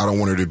age, and I don't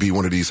want her to be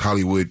one of these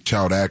Hollywood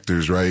child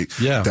actors, right?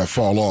 Yeah. That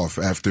fall off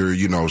after,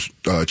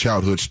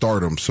 childhood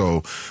stardom.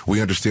 So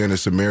we understand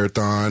it's a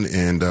marathon,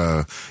 and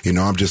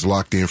I'm just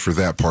locked in for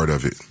that part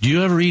of it. Do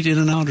you ever eat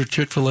In-N-Out or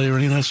Chick-fil-A or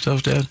any of that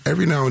stuff, Dad?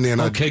 Every now and then.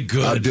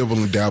 Good. I dibble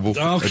and dabble.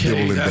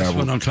 Okay, that's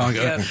what I'm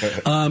talking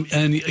about.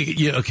 And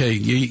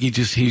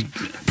he's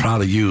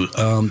proud of you.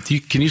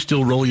 Can you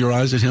still roll your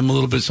eyes at him a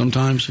little bit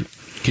sometimes?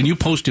 Can you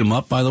post him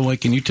up, by the way?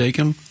 Can you take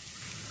him?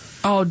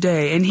 All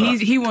day, and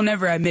he will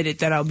never admit it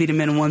that I'll beat him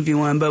in a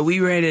 1v1. But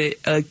we ran it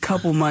a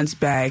couple months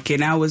back,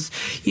 and I was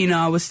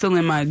still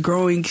in my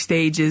growing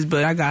stages,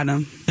 but I got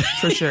him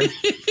for sure.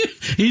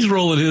 He's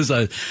rolling his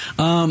eyes.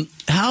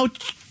 How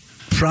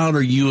proud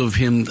are you of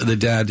him, the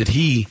dad, that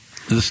he?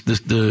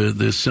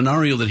 The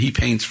scenario that he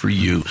paints for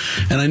you,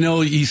 and I know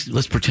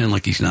let's pretend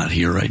like he's not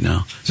here right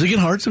now. Does it get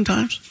hard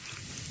sometimes?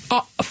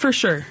 Oh, for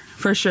sure.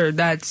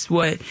 That's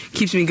what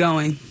keeps me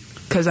going.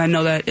 Because I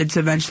know that it's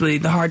eventually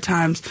the hard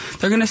times.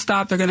 They're going to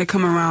stop. They're going to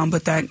come around,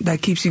 but that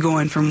keeps you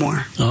going for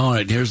more. All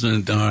right,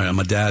 I'm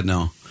a dad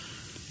now.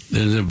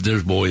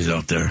 There's boys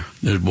out there.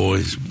 There's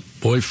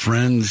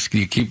boyfriends.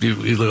 You keep.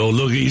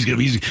 Look,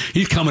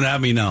 he's coming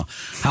at me now.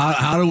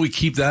 How do we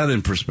keep that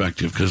in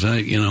perspective? Because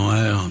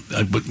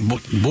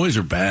boys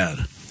are bad.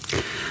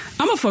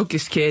 I'm a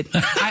focused kid.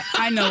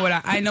 I know what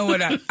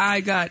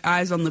I got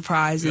eyes on the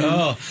prize.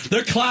 And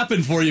they're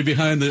clapping for you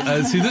behind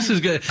the. See, this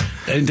is good.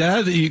 And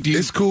Dad,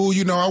 it's cool.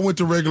 I went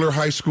to regular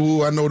high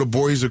school. I know the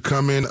boys are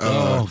coming.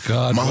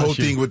 God, my whole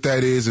thing with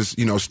that is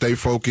stay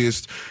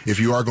focused.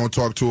 If you are going to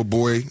talk to a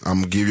boy,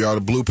 I'm gonna give y'all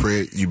the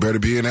blueprint. You better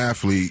be an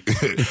athlete,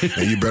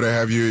 and you better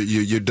have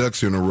your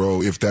ducks in a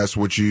row. If that's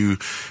what you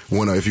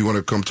wanna, if you want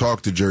to come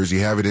talk to Jerzy,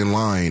 have it in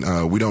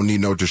line. We don't need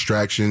no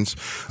distractions.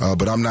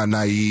 But I'm not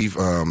naive.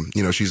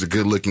 She's a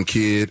good-looking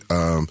kid,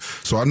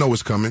 so I know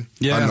what's coming.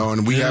 Yeah, I know,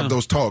 and we have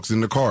those talks in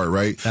the car,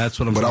 right? That's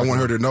what I'm. But I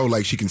want her to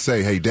know, she can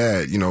say, "Hey,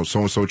 Dad, so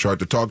and so tried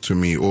to talk to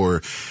me,"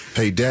 or,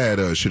 "Hey,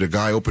 Dad, should a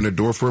guy open the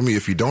door for me?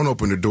 If you don't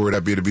open the door,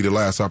 that'd be the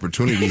last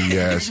opportunity he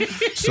has."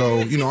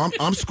 So,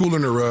 I'm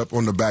schooling her up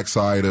on the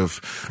backside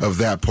of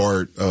that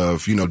part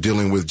of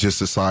dealing with just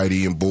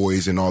society and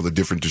boys and all the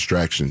different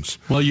distractions.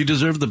 Well, you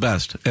deserve the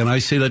best, and I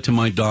say that to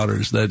my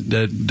daughters that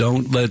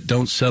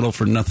don't settle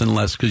for nothing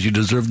less, because you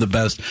deserve the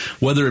best,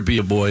 whether it be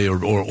a boy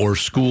or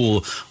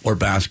school or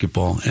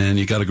basketball. And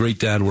you got a great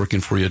dad working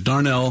for you.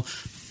 Darnell,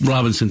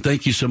 Robinson,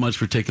 thank you so much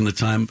for taking the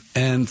time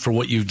and for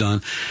what you've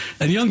done.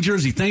 And young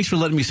Jerzy, thanks for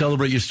letting me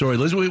celebrate your story.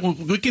 Liz, we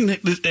can,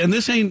 and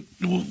this ain't,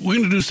 we're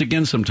going to do this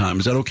again sometime.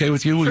 Is that okay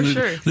with you? For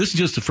sure. This is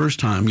just the first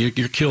time. You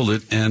killed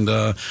it. And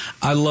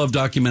I love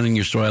documenting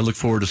your story. I look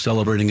forward to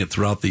celebrating it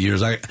throughout the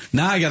years.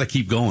 Now I got to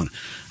keep going.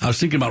 I was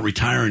thinking about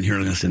retiring here,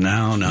 and I said,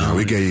 no.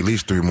 We gave you at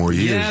least 3 more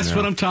years. Yeah, that's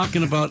what I'm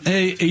talking about.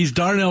 Hey, he's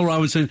Darnell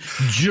Robinson,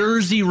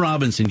 Jerzy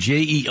Robinson,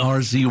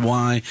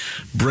 Jerzy,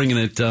 bringing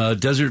it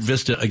Desert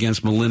Vista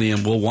against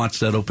Millennium. We'll watch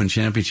that Open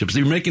Championship. So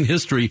you're making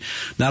history,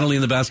 not only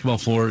in the basketball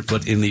floor,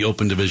 but in the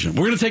Open division.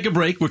 We're going to take a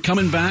break. We're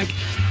coming back.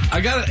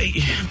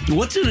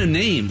 What's in a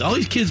name? All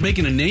these kids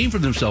making a name for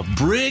themselves.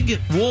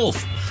 Brigg,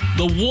 Wolfe.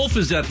 The Wolf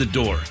is at the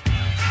door.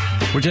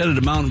 We're headed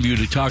to Mountain View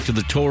to talk to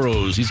the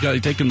Toros. He's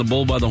taking the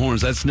bull by the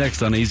horns. That's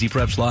next on AZ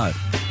Preps Live.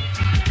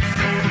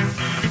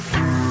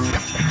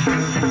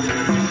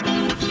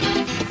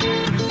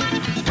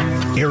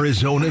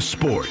 Arizona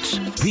Sports,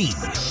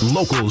 the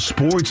local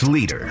sports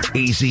leader.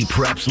 AZ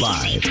Preps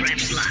Live.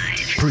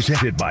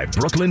 Presented by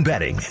Brooklyn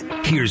Betting.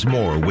 Here's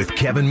more with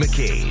Kevin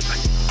McCabe.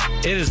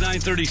 It is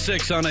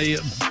 9:36 on a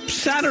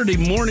Saturday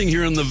morning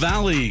here in the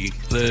Valley.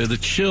 The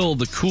chill,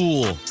 the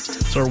cool.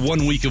 It's our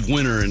 1 week of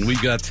winter, and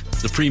we've got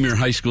the premier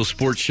high school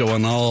sports show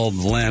on all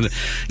the land.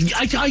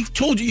 I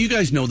told you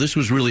guys know this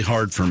was really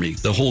hard for me.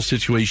 The whole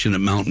situation at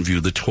Mountain View,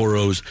 the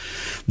Toros,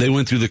 they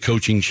went through the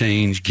coaching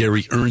change.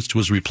 Gary Ernst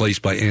was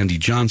replaced by Andy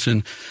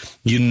Johnson.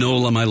 You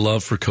know my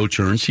love for Coach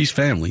Ernst. He's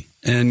family.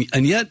 And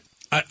yet,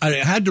 I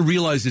had to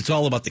realize it's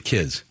all about the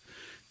kids.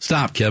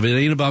 Stop, Kevin. It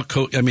ain't about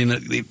coach. I mean,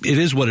 it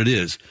is what it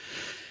is.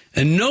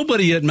 And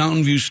nobody at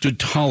Mountain View stood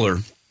taller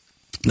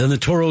than the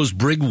Toros'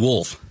 Brigg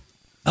Wolfe.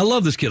 I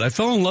love this kid. I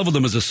fell in love with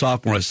him as a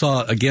sophomore. I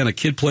saw, again, a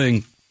kid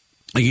playing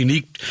a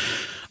unique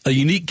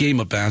game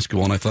of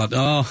basketball, and I thought,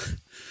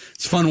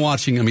 it's fun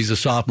watching him. He's a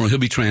sophomore. He'll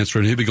be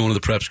transferring. He'll be going to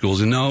the prep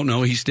schools. And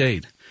no, he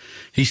stayed.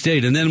 He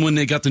stayed. And then when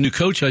they got the new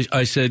coach,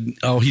 I said,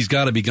 he's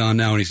got to be gone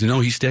now. And he said,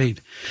 no, he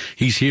stayed.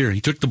 He's here.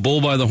 He took the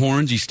bull by the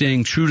horns. He's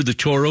staying true to the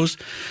Toros.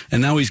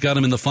 And now he's got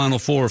him in the Final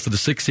Four for the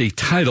 6A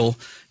title.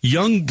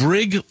 Young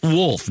Brigg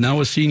Wolfe, now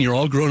a senior,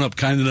 all grown up,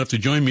 kind enough to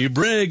join me.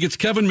 Brigg, it's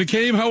Kevin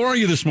McCabe. How are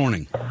you this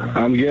morning?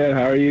 I'm good.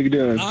 How are you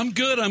doing? I'm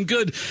good.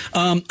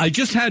 I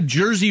just had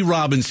Jerzy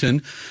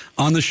Robinson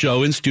on the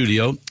show in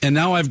studio, and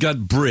now I've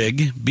got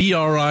Brigg, Brigg,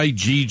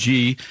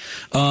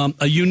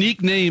 a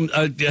unique name.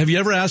 Have you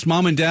ever asked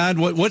Mom and Dad,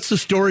 what's the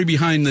story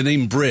behind the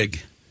name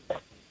Brigg?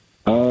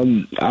 I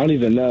don't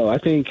even know. I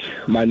think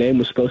my name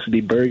was supposed to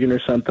be Bergen or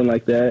something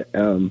like that.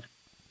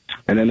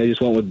 And then they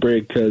just went with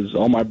Brigg because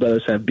all my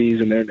brothers have B's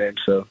in their name,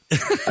 so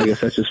I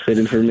guess that's just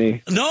fitting for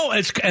me. No,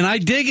 and I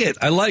dig it.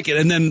 I like it.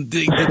 And then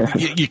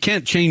you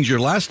can't change your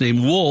last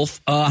name,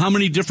 Wolfe. How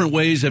many different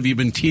ways have you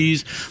been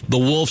teased? The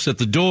Wolf's at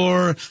the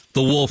door,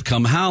 the Wolf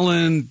come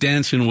howling,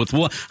 dancing with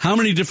Wolf. How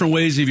many different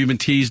ways have you been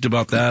teased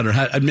about that or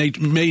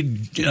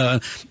made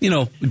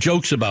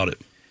jokes about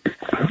it?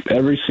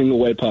 Every single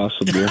way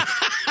possible.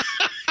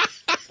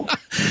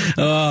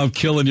 Oh, I'm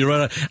killing you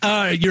right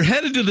now. You're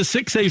headed to the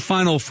 6A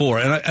Final Four,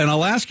 and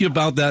I'll ask you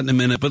about that in a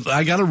minute, but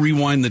I got to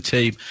rewind the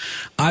tape.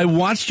 I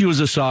watched you as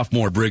a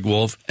sophomore, Brigg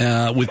Wolfe,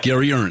 with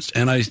Gary Ernst,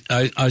 and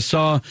I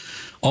saw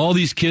all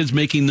these kids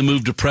making the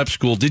move to prep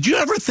school. Did you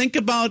ever think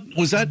about,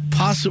 was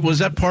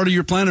that part of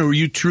your plan, or were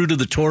you true to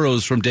the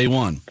Toros from day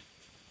one?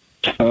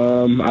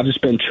 I've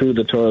just been true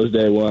to the Toros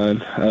day one.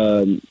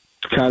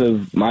 Kind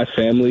of my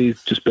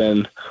family's just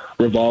been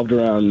revolved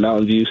around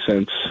Mountain View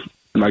since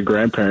my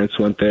grandparents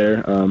went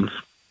there,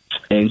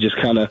 and just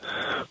kind of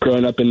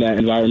growing up in that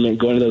environment,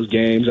 going to those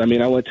games. I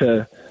mean, I went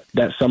to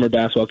that summer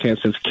basketball camp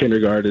since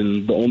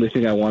kindergarten. The only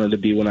thing I wanted to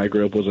be when I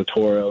grew up was a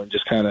Toro, and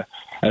just kind of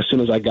as soon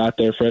as I got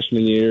there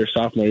freshman year,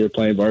 sophomore year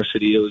playing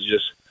varsity, it was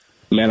just,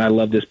 man, I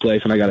love this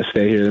place and I got to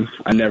stay here.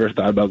 I never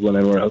thought about going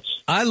anywhere else.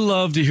 I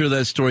love to hear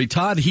that story.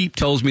 Todd Heap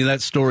tells me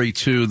that story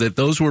too, that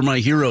those were my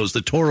heroes.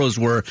 The Toros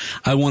were,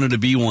 I wanted to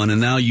be one,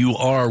 and now you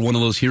are one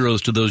of those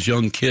heroes to those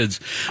young kids.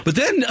 But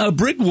then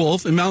Brigg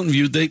Wolfe in Mountain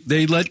View,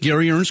 they let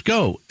Gary Ernst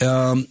go,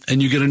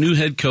 and you get a new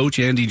head coach,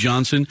 Andy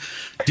Johnson.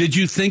 Did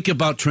you think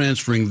about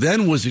transferring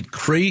then? Was it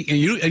crazy?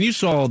 And you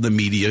saw all the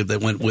media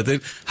that went with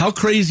it. How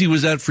crazy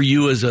was that for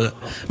you as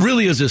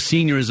a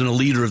senior, as a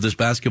leader of this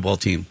basketball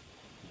team?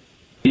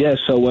 Yeah,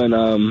 so when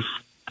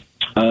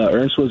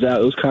Ernst was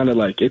out, it was kind of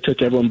like it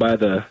took everyone by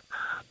the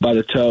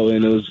toe,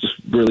 and it was just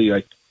really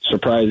like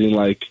surprising.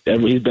 Like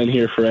he's been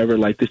here forever.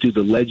 Like this dude's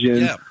a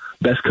legend,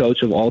 best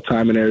coach of all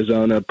time in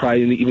Arizona,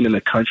 probably even in the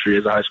country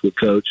as a high school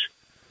coach.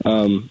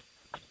 And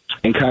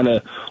kind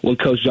of when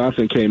Coach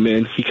Johnson came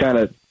in, he kind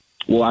of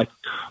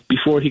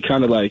before he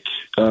kind of like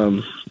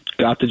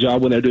got the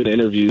job when they were doing the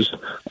interviews,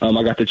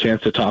 I got the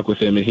chance to talk with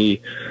him, and he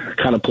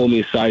kind of pulled me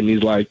aside and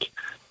he's like,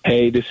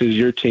 hey, this is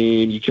your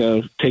team. You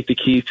can take the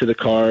keys to the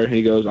car. And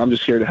he goes, I'm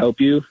just here to help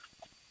you.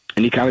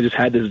 And he kind of just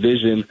had this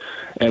vision,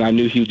 and I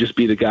knew he would just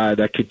be the guy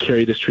that could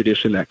carry this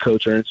tradition that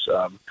Coach Ernst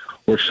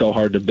worked so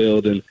hard to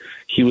build. And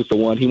he was the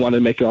one. He wanted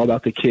to make it all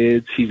about the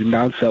kids. He's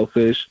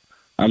non-selfish.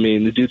 I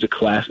mean, the dude's a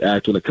class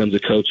act when it comes to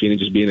coaching and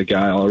just being a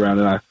guy all around.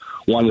 And I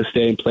wanted to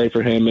stay and play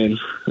for him, and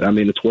I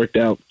mean, it's worked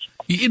out.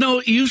 You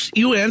know,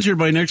 you answered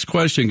my next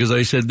question because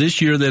I said this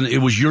year then it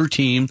was your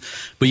team,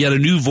 but you had a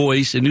new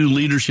voice, a new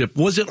leadership.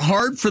 Was it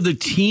hard for the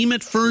team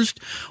at first,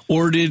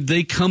 or did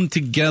they come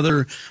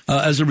together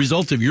as a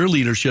result of your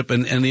leadership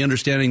and the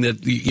understanding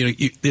that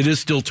it is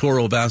still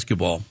Toro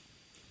basketball?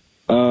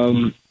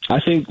 I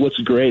think what's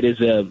great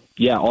is,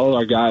 all of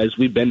our guys,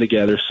 we've been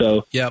together,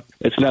 so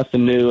It's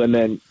nothing new. And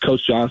then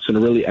Coach Johnson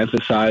really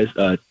emphasized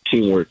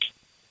teamwork.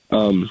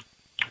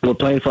 We're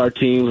playing for our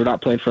team. We're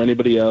not playing for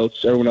anybody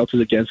else. Everyone else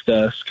is against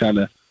us, kind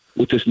of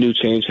with this new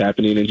change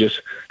happening, and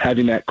just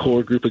having that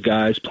core group of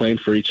guys playing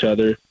for each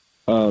other,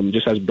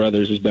 just as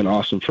brothers, has been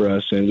awesome for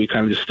us, and we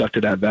kind of just stuck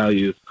to that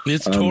value.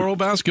 It's Toro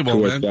basketball,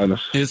 man.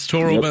 It's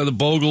Toro by the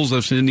Bogles.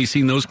 I've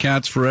seen those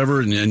cats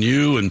forever, and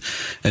you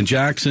and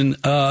Jackson.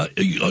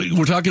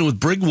 We're talking with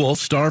Brigg Wolfe,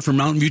 star for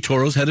Mountain View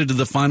Toros, headed to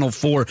the Final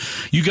Four.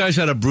 You guys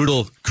had a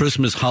brutal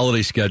Christmas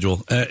holiday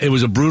schedule. It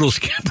was a brutal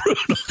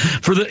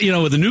for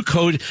with the new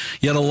code.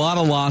 You had a lot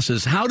of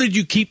losses. How did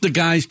you keep the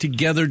guys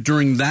together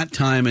during that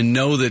time and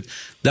know that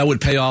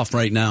would pay off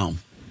right now?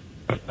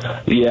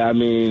 Yeah, I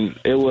mean,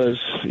 it was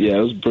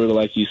brutal,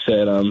 like you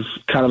said.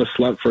 Kind of a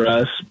slump for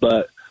us,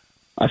 but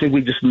I think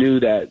we just knew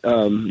that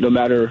no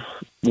matter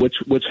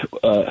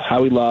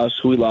how we lost,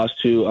 who we lost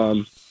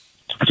to,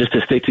 just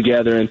to stick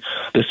together. And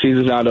the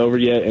season's not over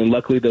yet, and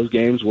luckily those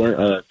games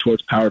weren't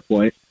towards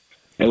PowerPoint.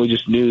 And we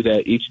just knew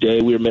that each day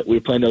we were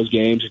playing those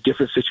games,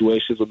 different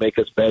situations would make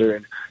us better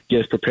and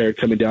get us prepared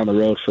coming down the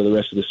road for the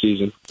rest of the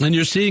season. And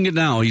you're seeing it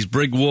now. He's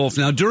Brigg Wolfe.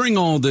 Now, during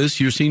all this,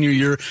 your senior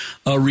year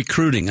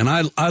recruiting, and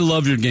I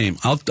love your game.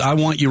 I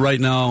want you right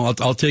now.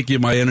 I'll take you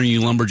my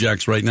NRU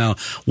Lumberjacks right now.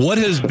 What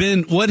has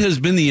been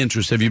the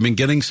interest? Have you been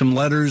getting some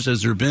letters?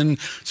 Has there been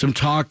some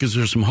talk? Is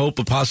there some hope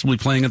of possibly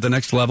playing at the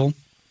next level?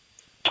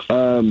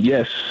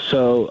 Yes.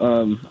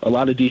 So a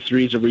lot of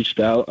D3s have reached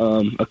out.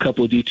 A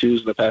couple of D2s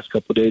in the past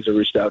couple of days have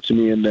reached out to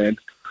me, and then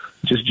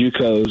just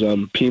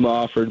JUCOs. Pima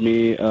offered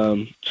me.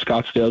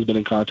 Scottsdale's been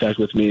in contact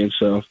with me, and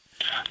so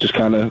just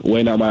kind of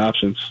weighing out my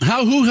options.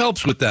 Who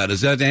helps with that?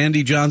 Is that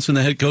Andy Johnson,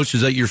 the head coach?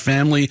 Is that your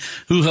family?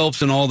 Who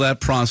helps in all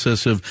that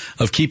process of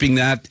keeping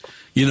that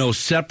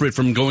separate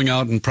from going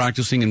out and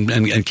practicing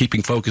and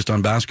keeping focused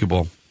on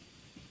basketball?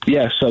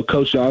 Yeah. So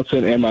Coach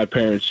Johnson and my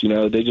parents,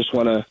 they just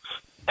want to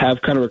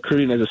have kind of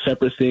recruiting as a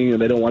separate thing,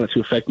 and they don't want it to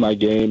affect my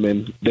game,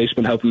 and they've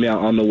been helping me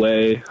out on the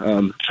way,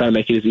 trying to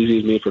make it as easy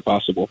as me for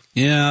possible.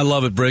 Yeah, I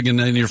love it, Brigg, and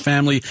your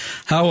family.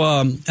 How?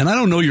 And I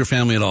don't know your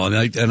family at all, and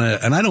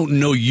I don't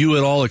know you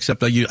at all, except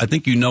that I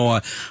think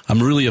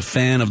I'm really a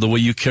fan of the way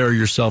you carry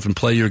yourself and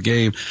play your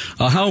game.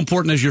 How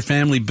important has your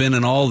family been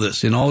in all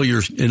this, in all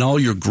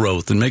your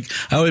growth, and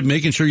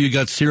making sure you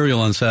got cereal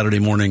on Saturday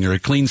morning or a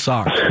clean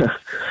sock?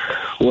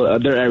 Well,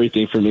 they're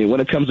everything for me. When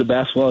it comes to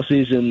basketball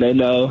season, they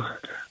know.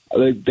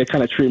 They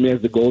kind of treat me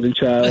as the golden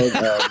child.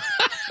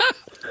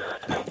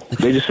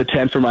 They just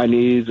attend for my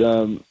needs,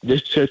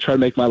 just to try to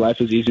make my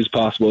life as easy as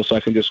possible so I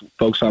can just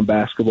focus on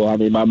basketball. I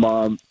mean, my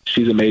mom,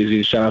 she's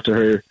amazing. Shout out to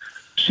her.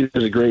 She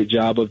does a great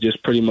job of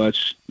just pretty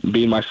much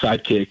being my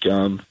sidekick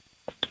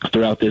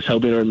throughout this,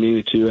 helping her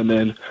me too. And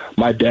then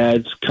my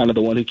dad's kind of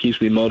the one who keeps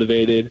me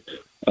motivated.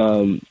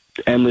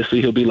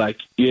 Endlessly, he'll be like,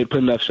 "You ain't put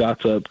enough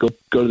shots up. Go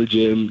to the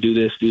gym. Do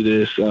this.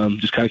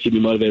 Just kind of keep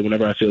me motivated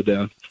whenever I feel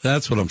down."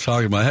 That's what I'm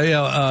talking about. Hey,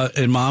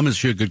 and Mom, is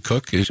she a good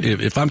cook?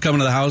 If I'm coming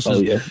to the house,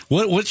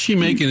 what's she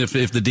making? If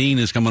the dean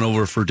is coming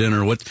over for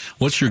dinner,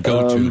 what's your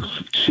go-to?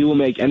 She will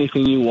make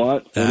anything you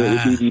want, and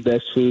it will be the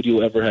best food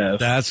you'll ever have.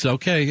 That's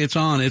okay. It's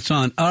on.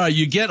 All right,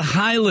 you get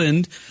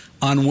Highland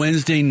on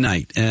Wednesday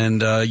night,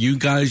 and you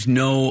guys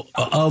know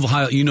of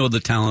Highland. You know the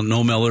talent,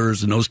 No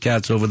Mellors and those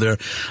cats over there.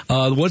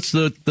 What's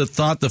the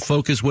thought, the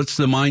focus? What's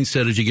the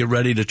mindset as you get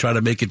ready to try to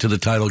make it to the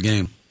title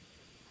game?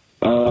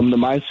 The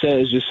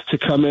mindset is just to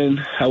come in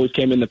how we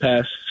came in the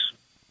past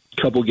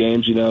couple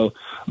games,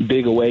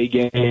 big away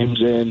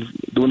games, and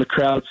when the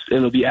crowds,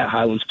 it'll be at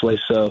Highlands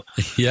Place, so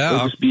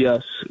it'll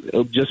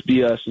just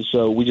be us, and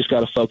so we just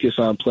got to focus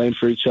on playing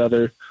for each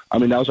other. I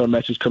mean, that was our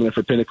message coming in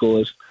for Pinnacle,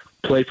 is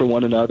play for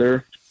one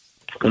another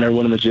when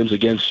everyone in the gym's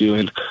against you,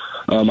 and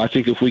I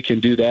think if we can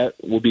do that,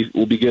 we'll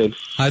be good.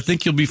 I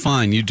think you'll be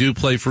fine. You do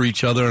play for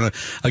each other. And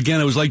again,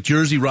 it was like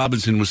Jerzy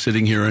Robinson was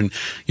sitting here, and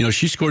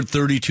she scored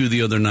 32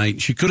 the other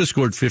night. She could have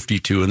scored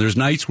 52. And there's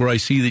nights where I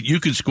see that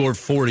you could score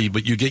 40,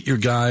 but you get your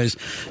guys,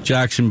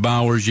 Jackson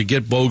Bowers, you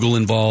get Bogle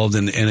involved,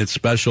 and it's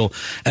special.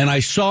 And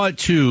I saw it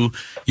too.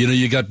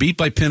 You got beat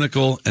by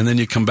Pinnacle, and then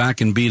you come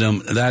back and beat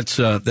them.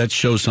 That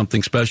shows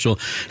something special.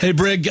 Hey,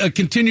 Brigg,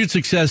 continued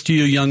success to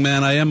you, young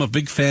man. I am a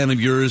big fan of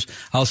yours.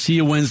 I'll see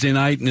you Wednesday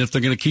night, and if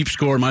they're going to keep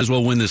scoring, might as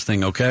well win this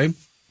thing, okay?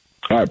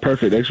 All right,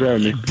 perfect. Thanks for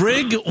having me.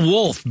 Brigg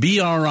Wolfe, Brigg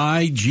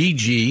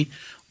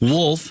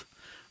Wolfe.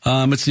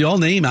 It's the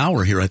all-name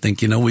hour here, I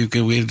think. We have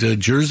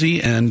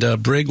Jerzy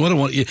and Brigg.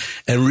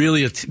 And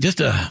really, just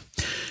a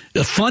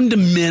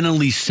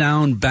fundamentally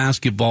sound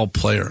basketball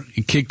player.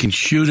 A kid can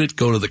shoot it,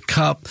 go to the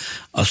cup,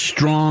 a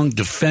strong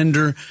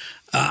defender.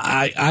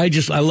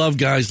 I love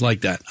guys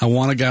like that. I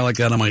want a guy like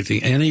that on my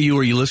team. Any of you,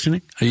 are you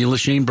listening? Are you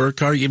listening, Shane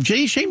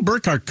Burkhart? Shane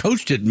Burkhart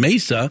coached at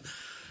Mesa.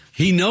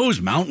 He knows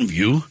Mountain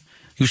View.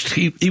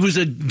 He was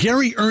a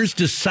Gary Ernst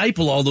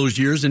disciple all those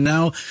years, and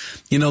now,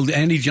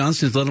 Andy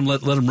Johnson's let him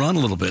run a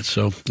little bit.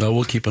 So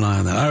we'll keep an eye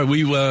on that. All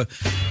right,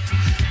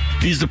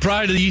 he's the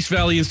pride of the East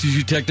Valley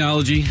Institute of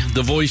Technology,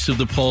 the voice of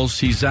the Pulse.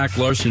 He's Zach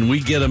Larson. We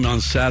get him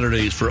on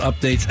Saturdays for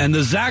updates and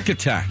the Zach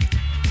Attack,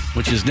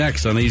 which is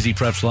next on AZ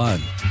Preps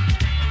Live.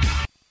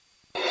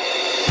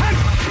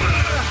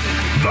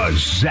 The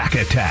Zach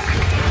Attack.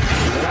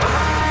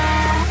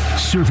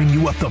 Serving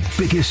you up the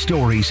biggest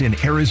stories in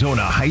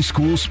Arizona high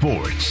school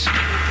sports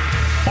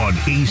on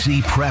AZ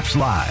Preps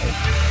Live.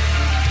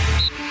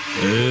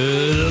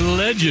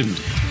 Legend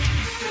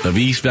of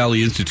East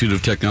Valley Institute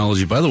of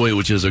Technology, by the way,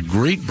 which is a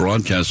great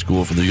broadcast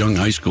school for the young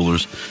high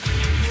schoolers.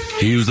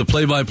 He was the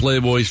play-by-play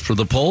voice for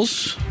the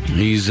Pulse.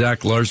 He's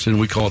Zach Larson.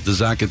 We call it the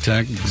Zach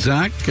Attack.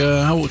 Zach,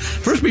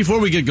 first, before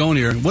we get going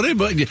here, what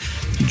about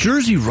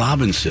Jerzy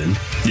Robinson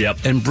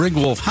and Brigg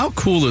Wolfe? How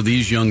cool are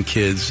these young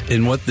kids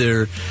and what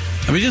they're...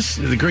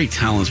 just the great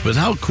talents, but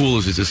how cool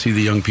is it to see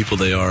the young people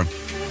they are?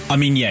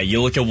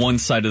 You look at one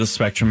side of the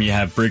spectrum, you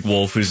have Brigg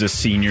Wolfe, who's a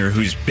senior,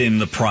 who's been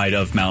the pride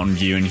of Mountain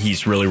View, and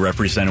he's really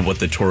represented what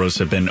the Toros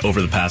have been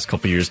over the past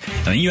couple of years.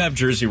 And then you have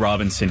Jerzy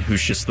Robinson,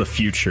 who's just the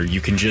future.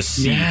 You can just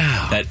see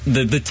that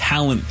the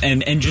talent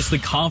and just the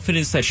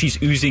confidence that she's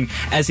oozing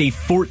as a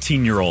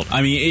 14-year-old.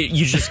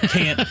 You just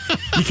can't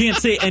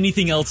say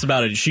anything else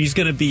about it. She's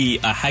going to be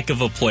a heck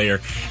of a player.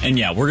 And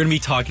we're going to be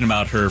talking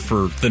about her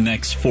for the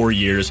next 4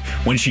 years.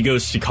 When she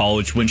goes to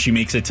college, when she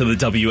makes it to the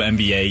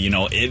WNBA,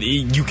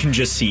 you can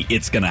just see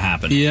it's going to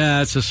happen.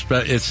 Yeah,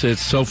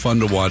 it's so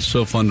fun to watch.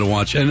 So fun to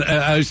watch. And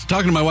I was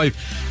talking to my wife.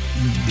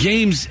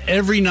 Games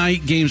every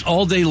night, games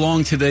all day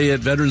long today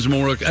at Veterans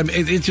Memorial.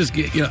 It's just,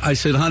 I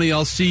said, honey,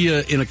 I'll see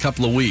you in a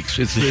couple of weeks.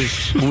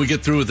 It's when we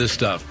get through with this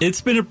stuff.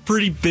 It's been a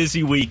pretty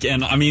busy week,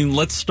 and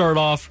let's start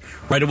off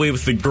right away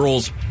with the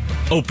girls'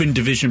 open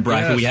division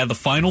bracket. Yes. We had the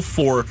Final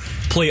Four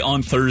play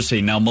on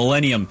Thursday. Now,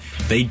 Millennium,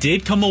 they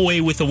did come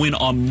away with a win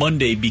on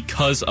Monday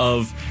because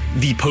of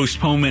the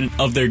postponement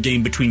of their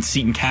game between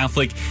Seton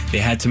Catholic. They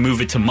had to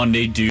move it to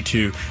Monday due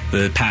to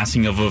the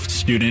passing of a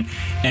student,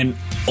 and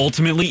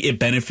ultimately it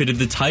benefited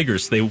the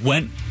Tigers. They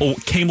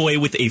came away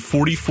with a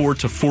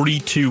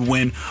 44-42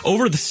 win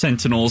over the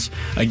Sentinels.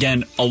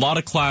 Again, a lot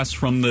of class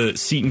from the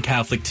Seton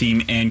Catholic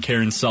team and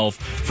Karen Self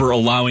for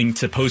allowing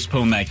to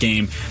postpone that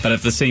game, but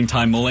at the same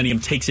time, Millennium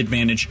takes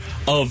advantage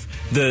of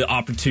the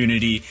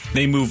opportunity.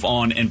 They move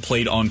on and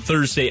played on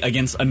Thursday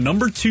against a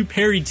number 2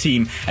 Perry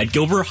team at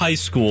Gilbert High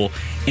School,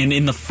 and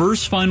in the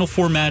first Final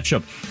Four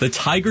matchup, the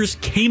Tigers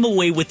came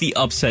away with the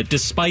upset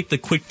despite the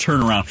quick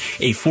turnaround,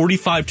 a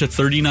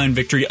 45-39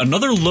 victory.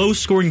 Another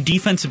low-scoring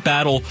defensive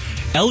battle.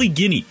 Ellie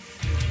Guinea,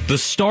 the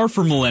star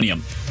for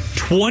Millennium,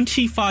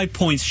 25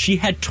 points. She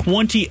had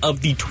 20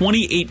 of the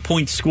 28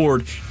 points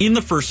scored in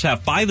the first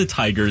half by the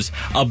Tigers.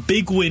 A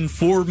big win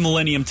for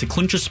Millennium to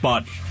clinch a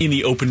spot in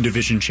the Open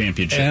Division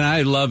Championship. And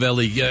I love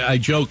Ellie. I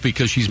joke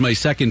because she's my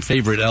second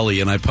favorite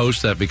Ellie, and I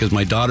post that because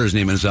my daughter's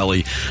name is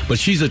Ellie. But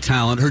she's a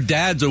talent. Her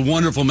dad's a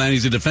wonderful man.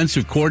 He's a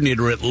defensive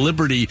coordinator at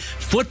Liberty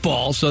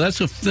Football, so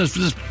that's a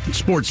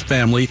sports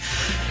family.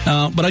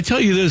 But I tell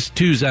you this,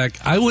 too,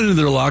 Zach. I went into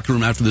their locker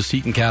room after the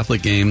Seton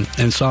Catholic game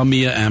and saw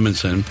Mia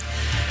Amundsen.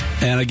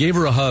 And I gave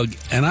her a hug,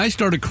 and I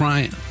started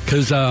crying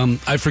because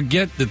I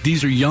forget that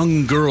these are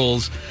young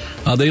girls.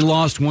 They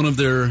lost one of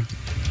their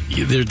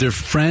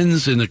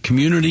friends in the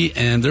community,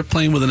 and they're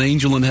playing with an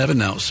angel in heaven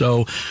now.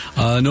 So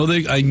I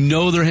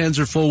know their hands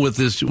are full with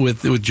this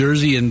with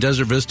Jerzy and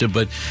Desert Vista,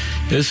 but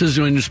this is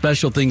when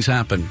special things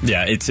happen.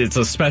 Yeah, it's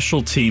a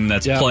special team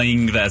that's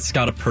playing, that's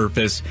got a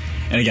purpose.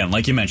 And again,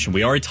 like you mentioned,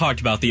 we already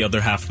talked about the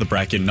other half of the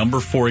bracket. Number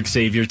 4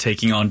 Xavier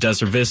taking on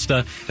Desert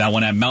Vista. That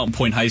one at Mountain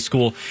Point High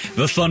School.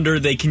 The Thunder,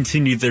 they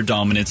continued their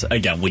dominance.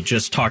 Again, we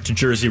just talked to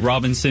Jerzy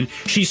Robinson.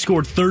 She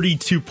scored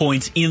 32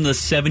 points in the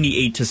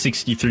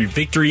 78-63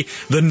 victory.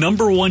 The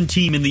number 1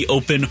 team in the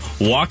Open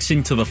walks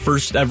into the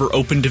first ever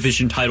Open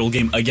Division title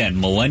game. Again,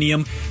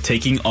 Millennium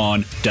taking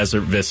on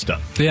Desert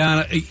Vista.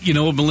 Yeah,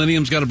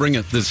 Millennium's got to bring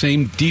it. The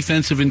same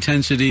defensive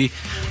intensity,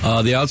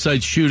 the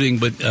outside shooting,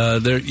 but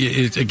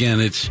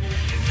it's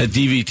that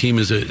DV team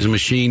is a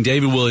machine.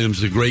 David Williams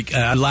is a great...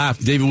 I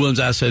laughed. David Williams,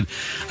 I said,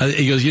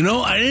 he goes,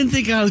 I didn't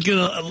think I was going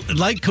to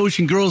like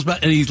coaching girls,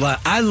 and he's like,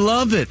 I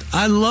love it.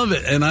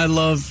 And I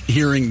love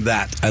hearing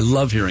that.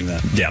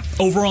 Yeah.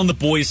 Over on the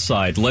boys'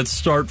 side, let's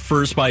start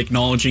first by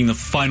acknowledging the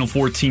Final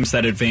Four teams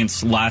that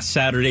advanced last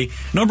Saturday.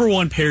 Number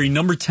 1, Perry.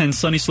 Number 10,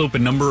 Sunny Slope.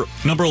 And number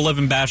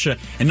 11, Basha.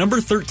 And number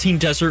 13,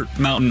 Desert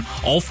Mountain.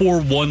 All 4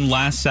 won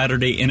last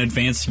Saturday in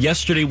advance.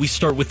 Yesterday, we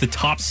start with the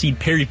top seed,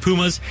 Perry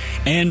Pumas,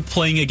 and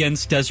playing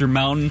against Desert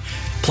Mountain.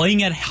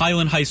 Playing at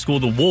Highland High School,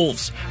 the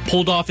Wolves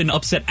pulled off an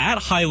upset at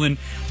Highland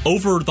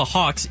over the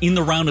Hawks in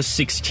the round of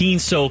 16.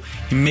 So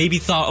you maybe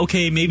thought,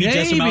 maybe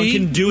Desert Mountain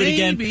can do it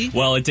again.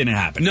 Well, it didn't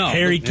happen. No,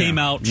 Perry came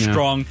out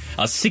strong.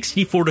 A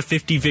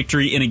 64-50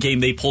 victory in a game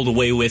they pulled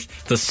away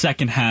with the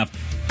second half.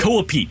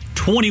 Koa Pete,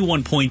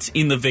 21 points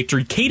in the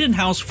victory. Caden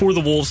House for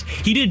the Wolves,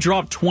 he did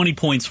drop 20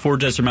 points for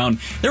Desert Mountain.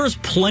 There was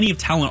plenty of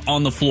talent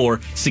on the floor,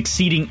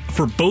 succeeding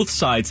for both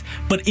sides,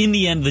 but in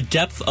the end, the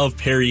depth of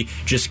Perry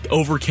just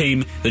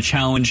overcame the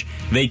challenge.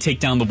 They take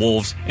down the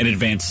Wolves and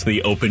advance to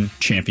the Open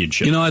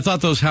Championship. You know, I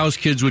thought those House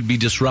kids would be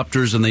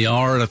disruptors, and they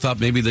are, and I thought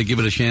maybe they'd give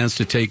it a chance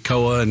to take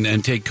Koa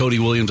and take Cody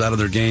Williams out of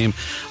their game.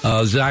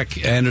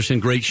 Zach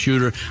Anderson, great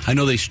shooter. I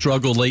know they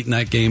struggled late in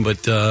that game, but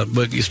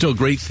still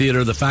great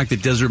theater. The fact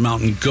that Desert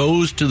Mountain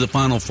goes to the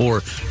Final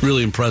Four,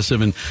 really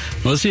impressive. And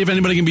let's see if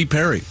anybody can beat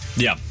Perry.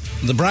 Yeah.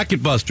 The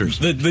bracket busters.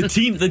 The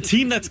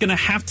team that's going to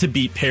have to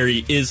beat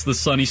Perry is the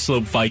Sunny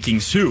Slope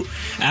Vikings, who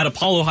at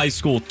Apollo High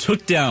School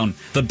took down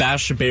the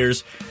Basha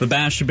Bears. The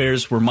Basha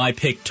Bears were my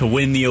pick to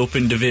win the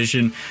Open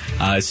Division.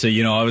 So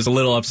I was a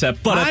little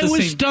upset, but I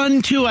was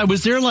stunned too. I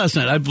was there last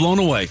night. I'm blown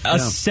away. A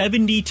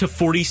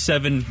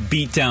 70-47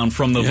 beatdown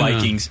from the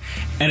Vikings.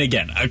 And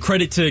again, a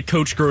credit to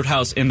Coach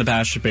Grothaus and the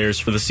Basha Bears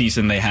for the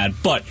season they had,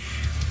 but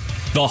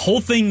the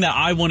whole thing that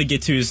I want to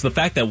get to is the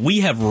fact that we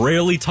have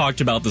rarely talked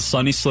about the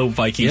Sunny Slope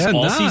Vikings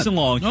all season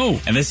long.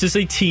 No. And this is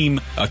a team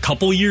a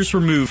couple years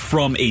removed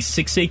from a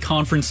 6A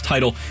conference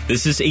title.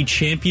 This is a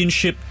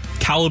championship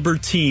caliber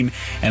team,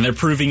 and they're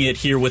proving it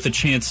here with a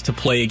chance to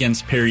play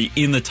against Perry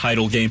in the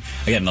title game.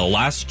 Again, the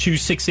last two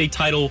 6A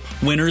title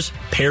winners,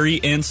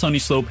 Perry and Sunny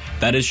Slope,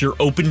 that is your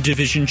Open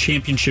Division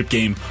Championship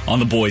game on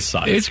the boys'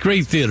 side. It's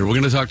great theater. We're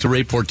going to talk to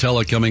Ray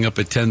Portella coming up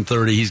at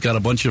 10:30. He's got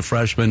a bunch of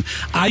freshmen.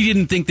 I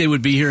didn't think they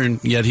would be here,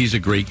 and yet he's a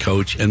great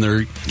coach. And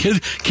their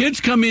kids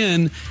come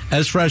in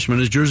as freshmen,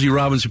 as Jerzy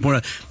Robinson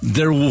pointed out,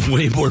 they're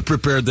way more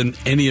prepared than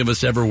any of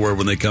us ever were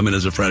when they come in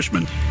as a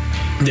freshman.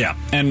 Yeah,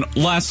 and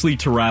lastly,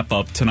 to wrap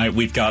up tonight,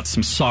 we've got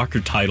some soccer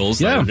titles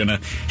that we're going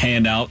to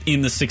hand out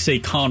in the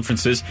 6A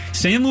conferences.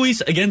 San Luis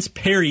against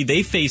Perry,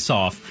 they face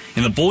off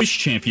in the boys'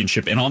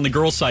 championship, and on the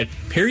girls' side,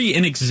 Perry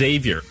and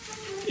Xavier.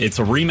 It's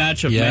a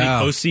rematch of many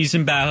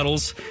postseason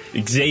battles.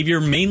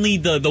 Xavier, mainly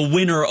the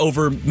winner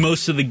over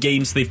most of the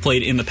games they've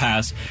played in the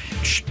past.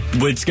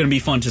 It's going to be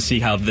fun to see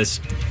how this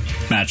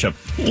matchup.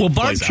 Well,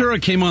 Barb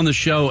Chura came on the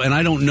show, and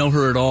I don't know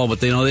her at all, but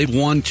they've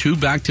won 2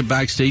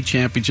 back-to-back state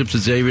championships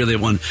at Xavier. They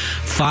won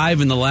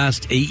 5 in the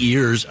last 8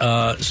 years.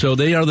 So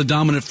they are the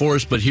dominant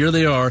force, but here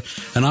they are,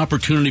 an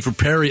opportunity for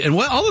Perry. And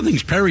all the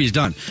things Perry's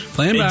done.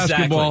 Playing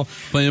basketball,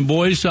 playing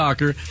boys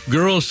soccer,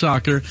 girls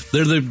soccer.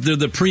 They're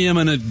the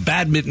preeminent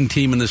badminton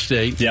team in the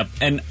state. Yep.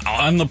 And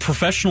on the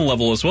professional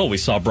level as well, we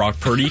saw Brock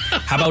Purdy.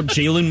 How about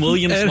Jalen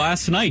Williams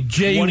last night?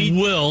 J.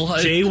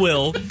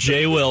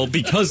 Will,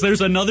 because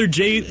there's another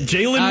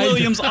Jalen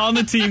Williams on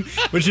the team,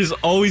 which is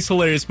always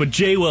hilarious. But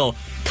J. Will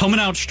coming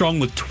out strong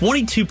with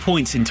 22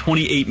 points in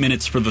 28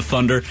 minutes for the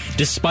Thunder.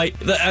 Despite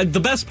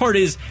the best part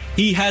is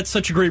he had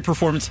such a great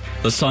performance,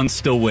 the Suns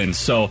still win.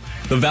 So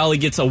the Valley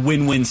gets a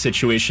win-win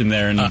situation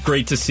there, and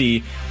great to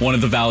see one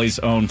of the Valley's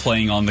own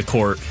playing on the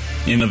court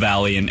in the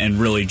Valley and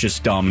really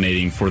just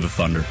dominating for the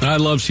Thunder. I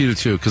love Cedar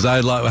too, because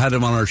I had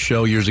him on our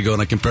show years ago,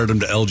 and I compared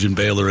him to Elgin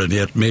Baylor, and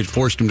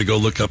forced him to go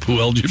look up who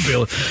Elgin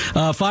Baylor.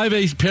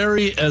 5A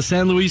Perry,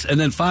 San Luis, and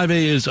then 5A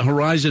is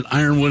Horizon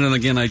Ironwood. And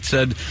again, I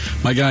said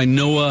my guy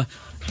Noah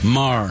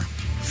Marr,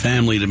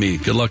 family to me.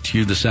 Good luck to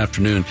you this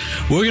afternoon.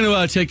 We're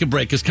going to take a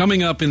break, because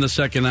coming up in the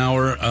second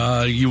hour,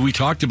 we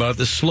talked about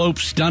the slope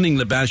stunning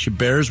the Basha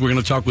Bears. We're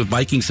going to talk with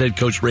Vikings head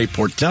coach Ray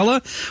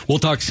Portella. We'll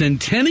talk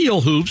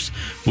Centennial Hoops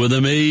with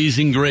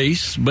Amazing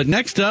Grace. But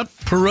next up,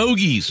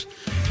 pierogies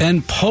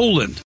and Poland.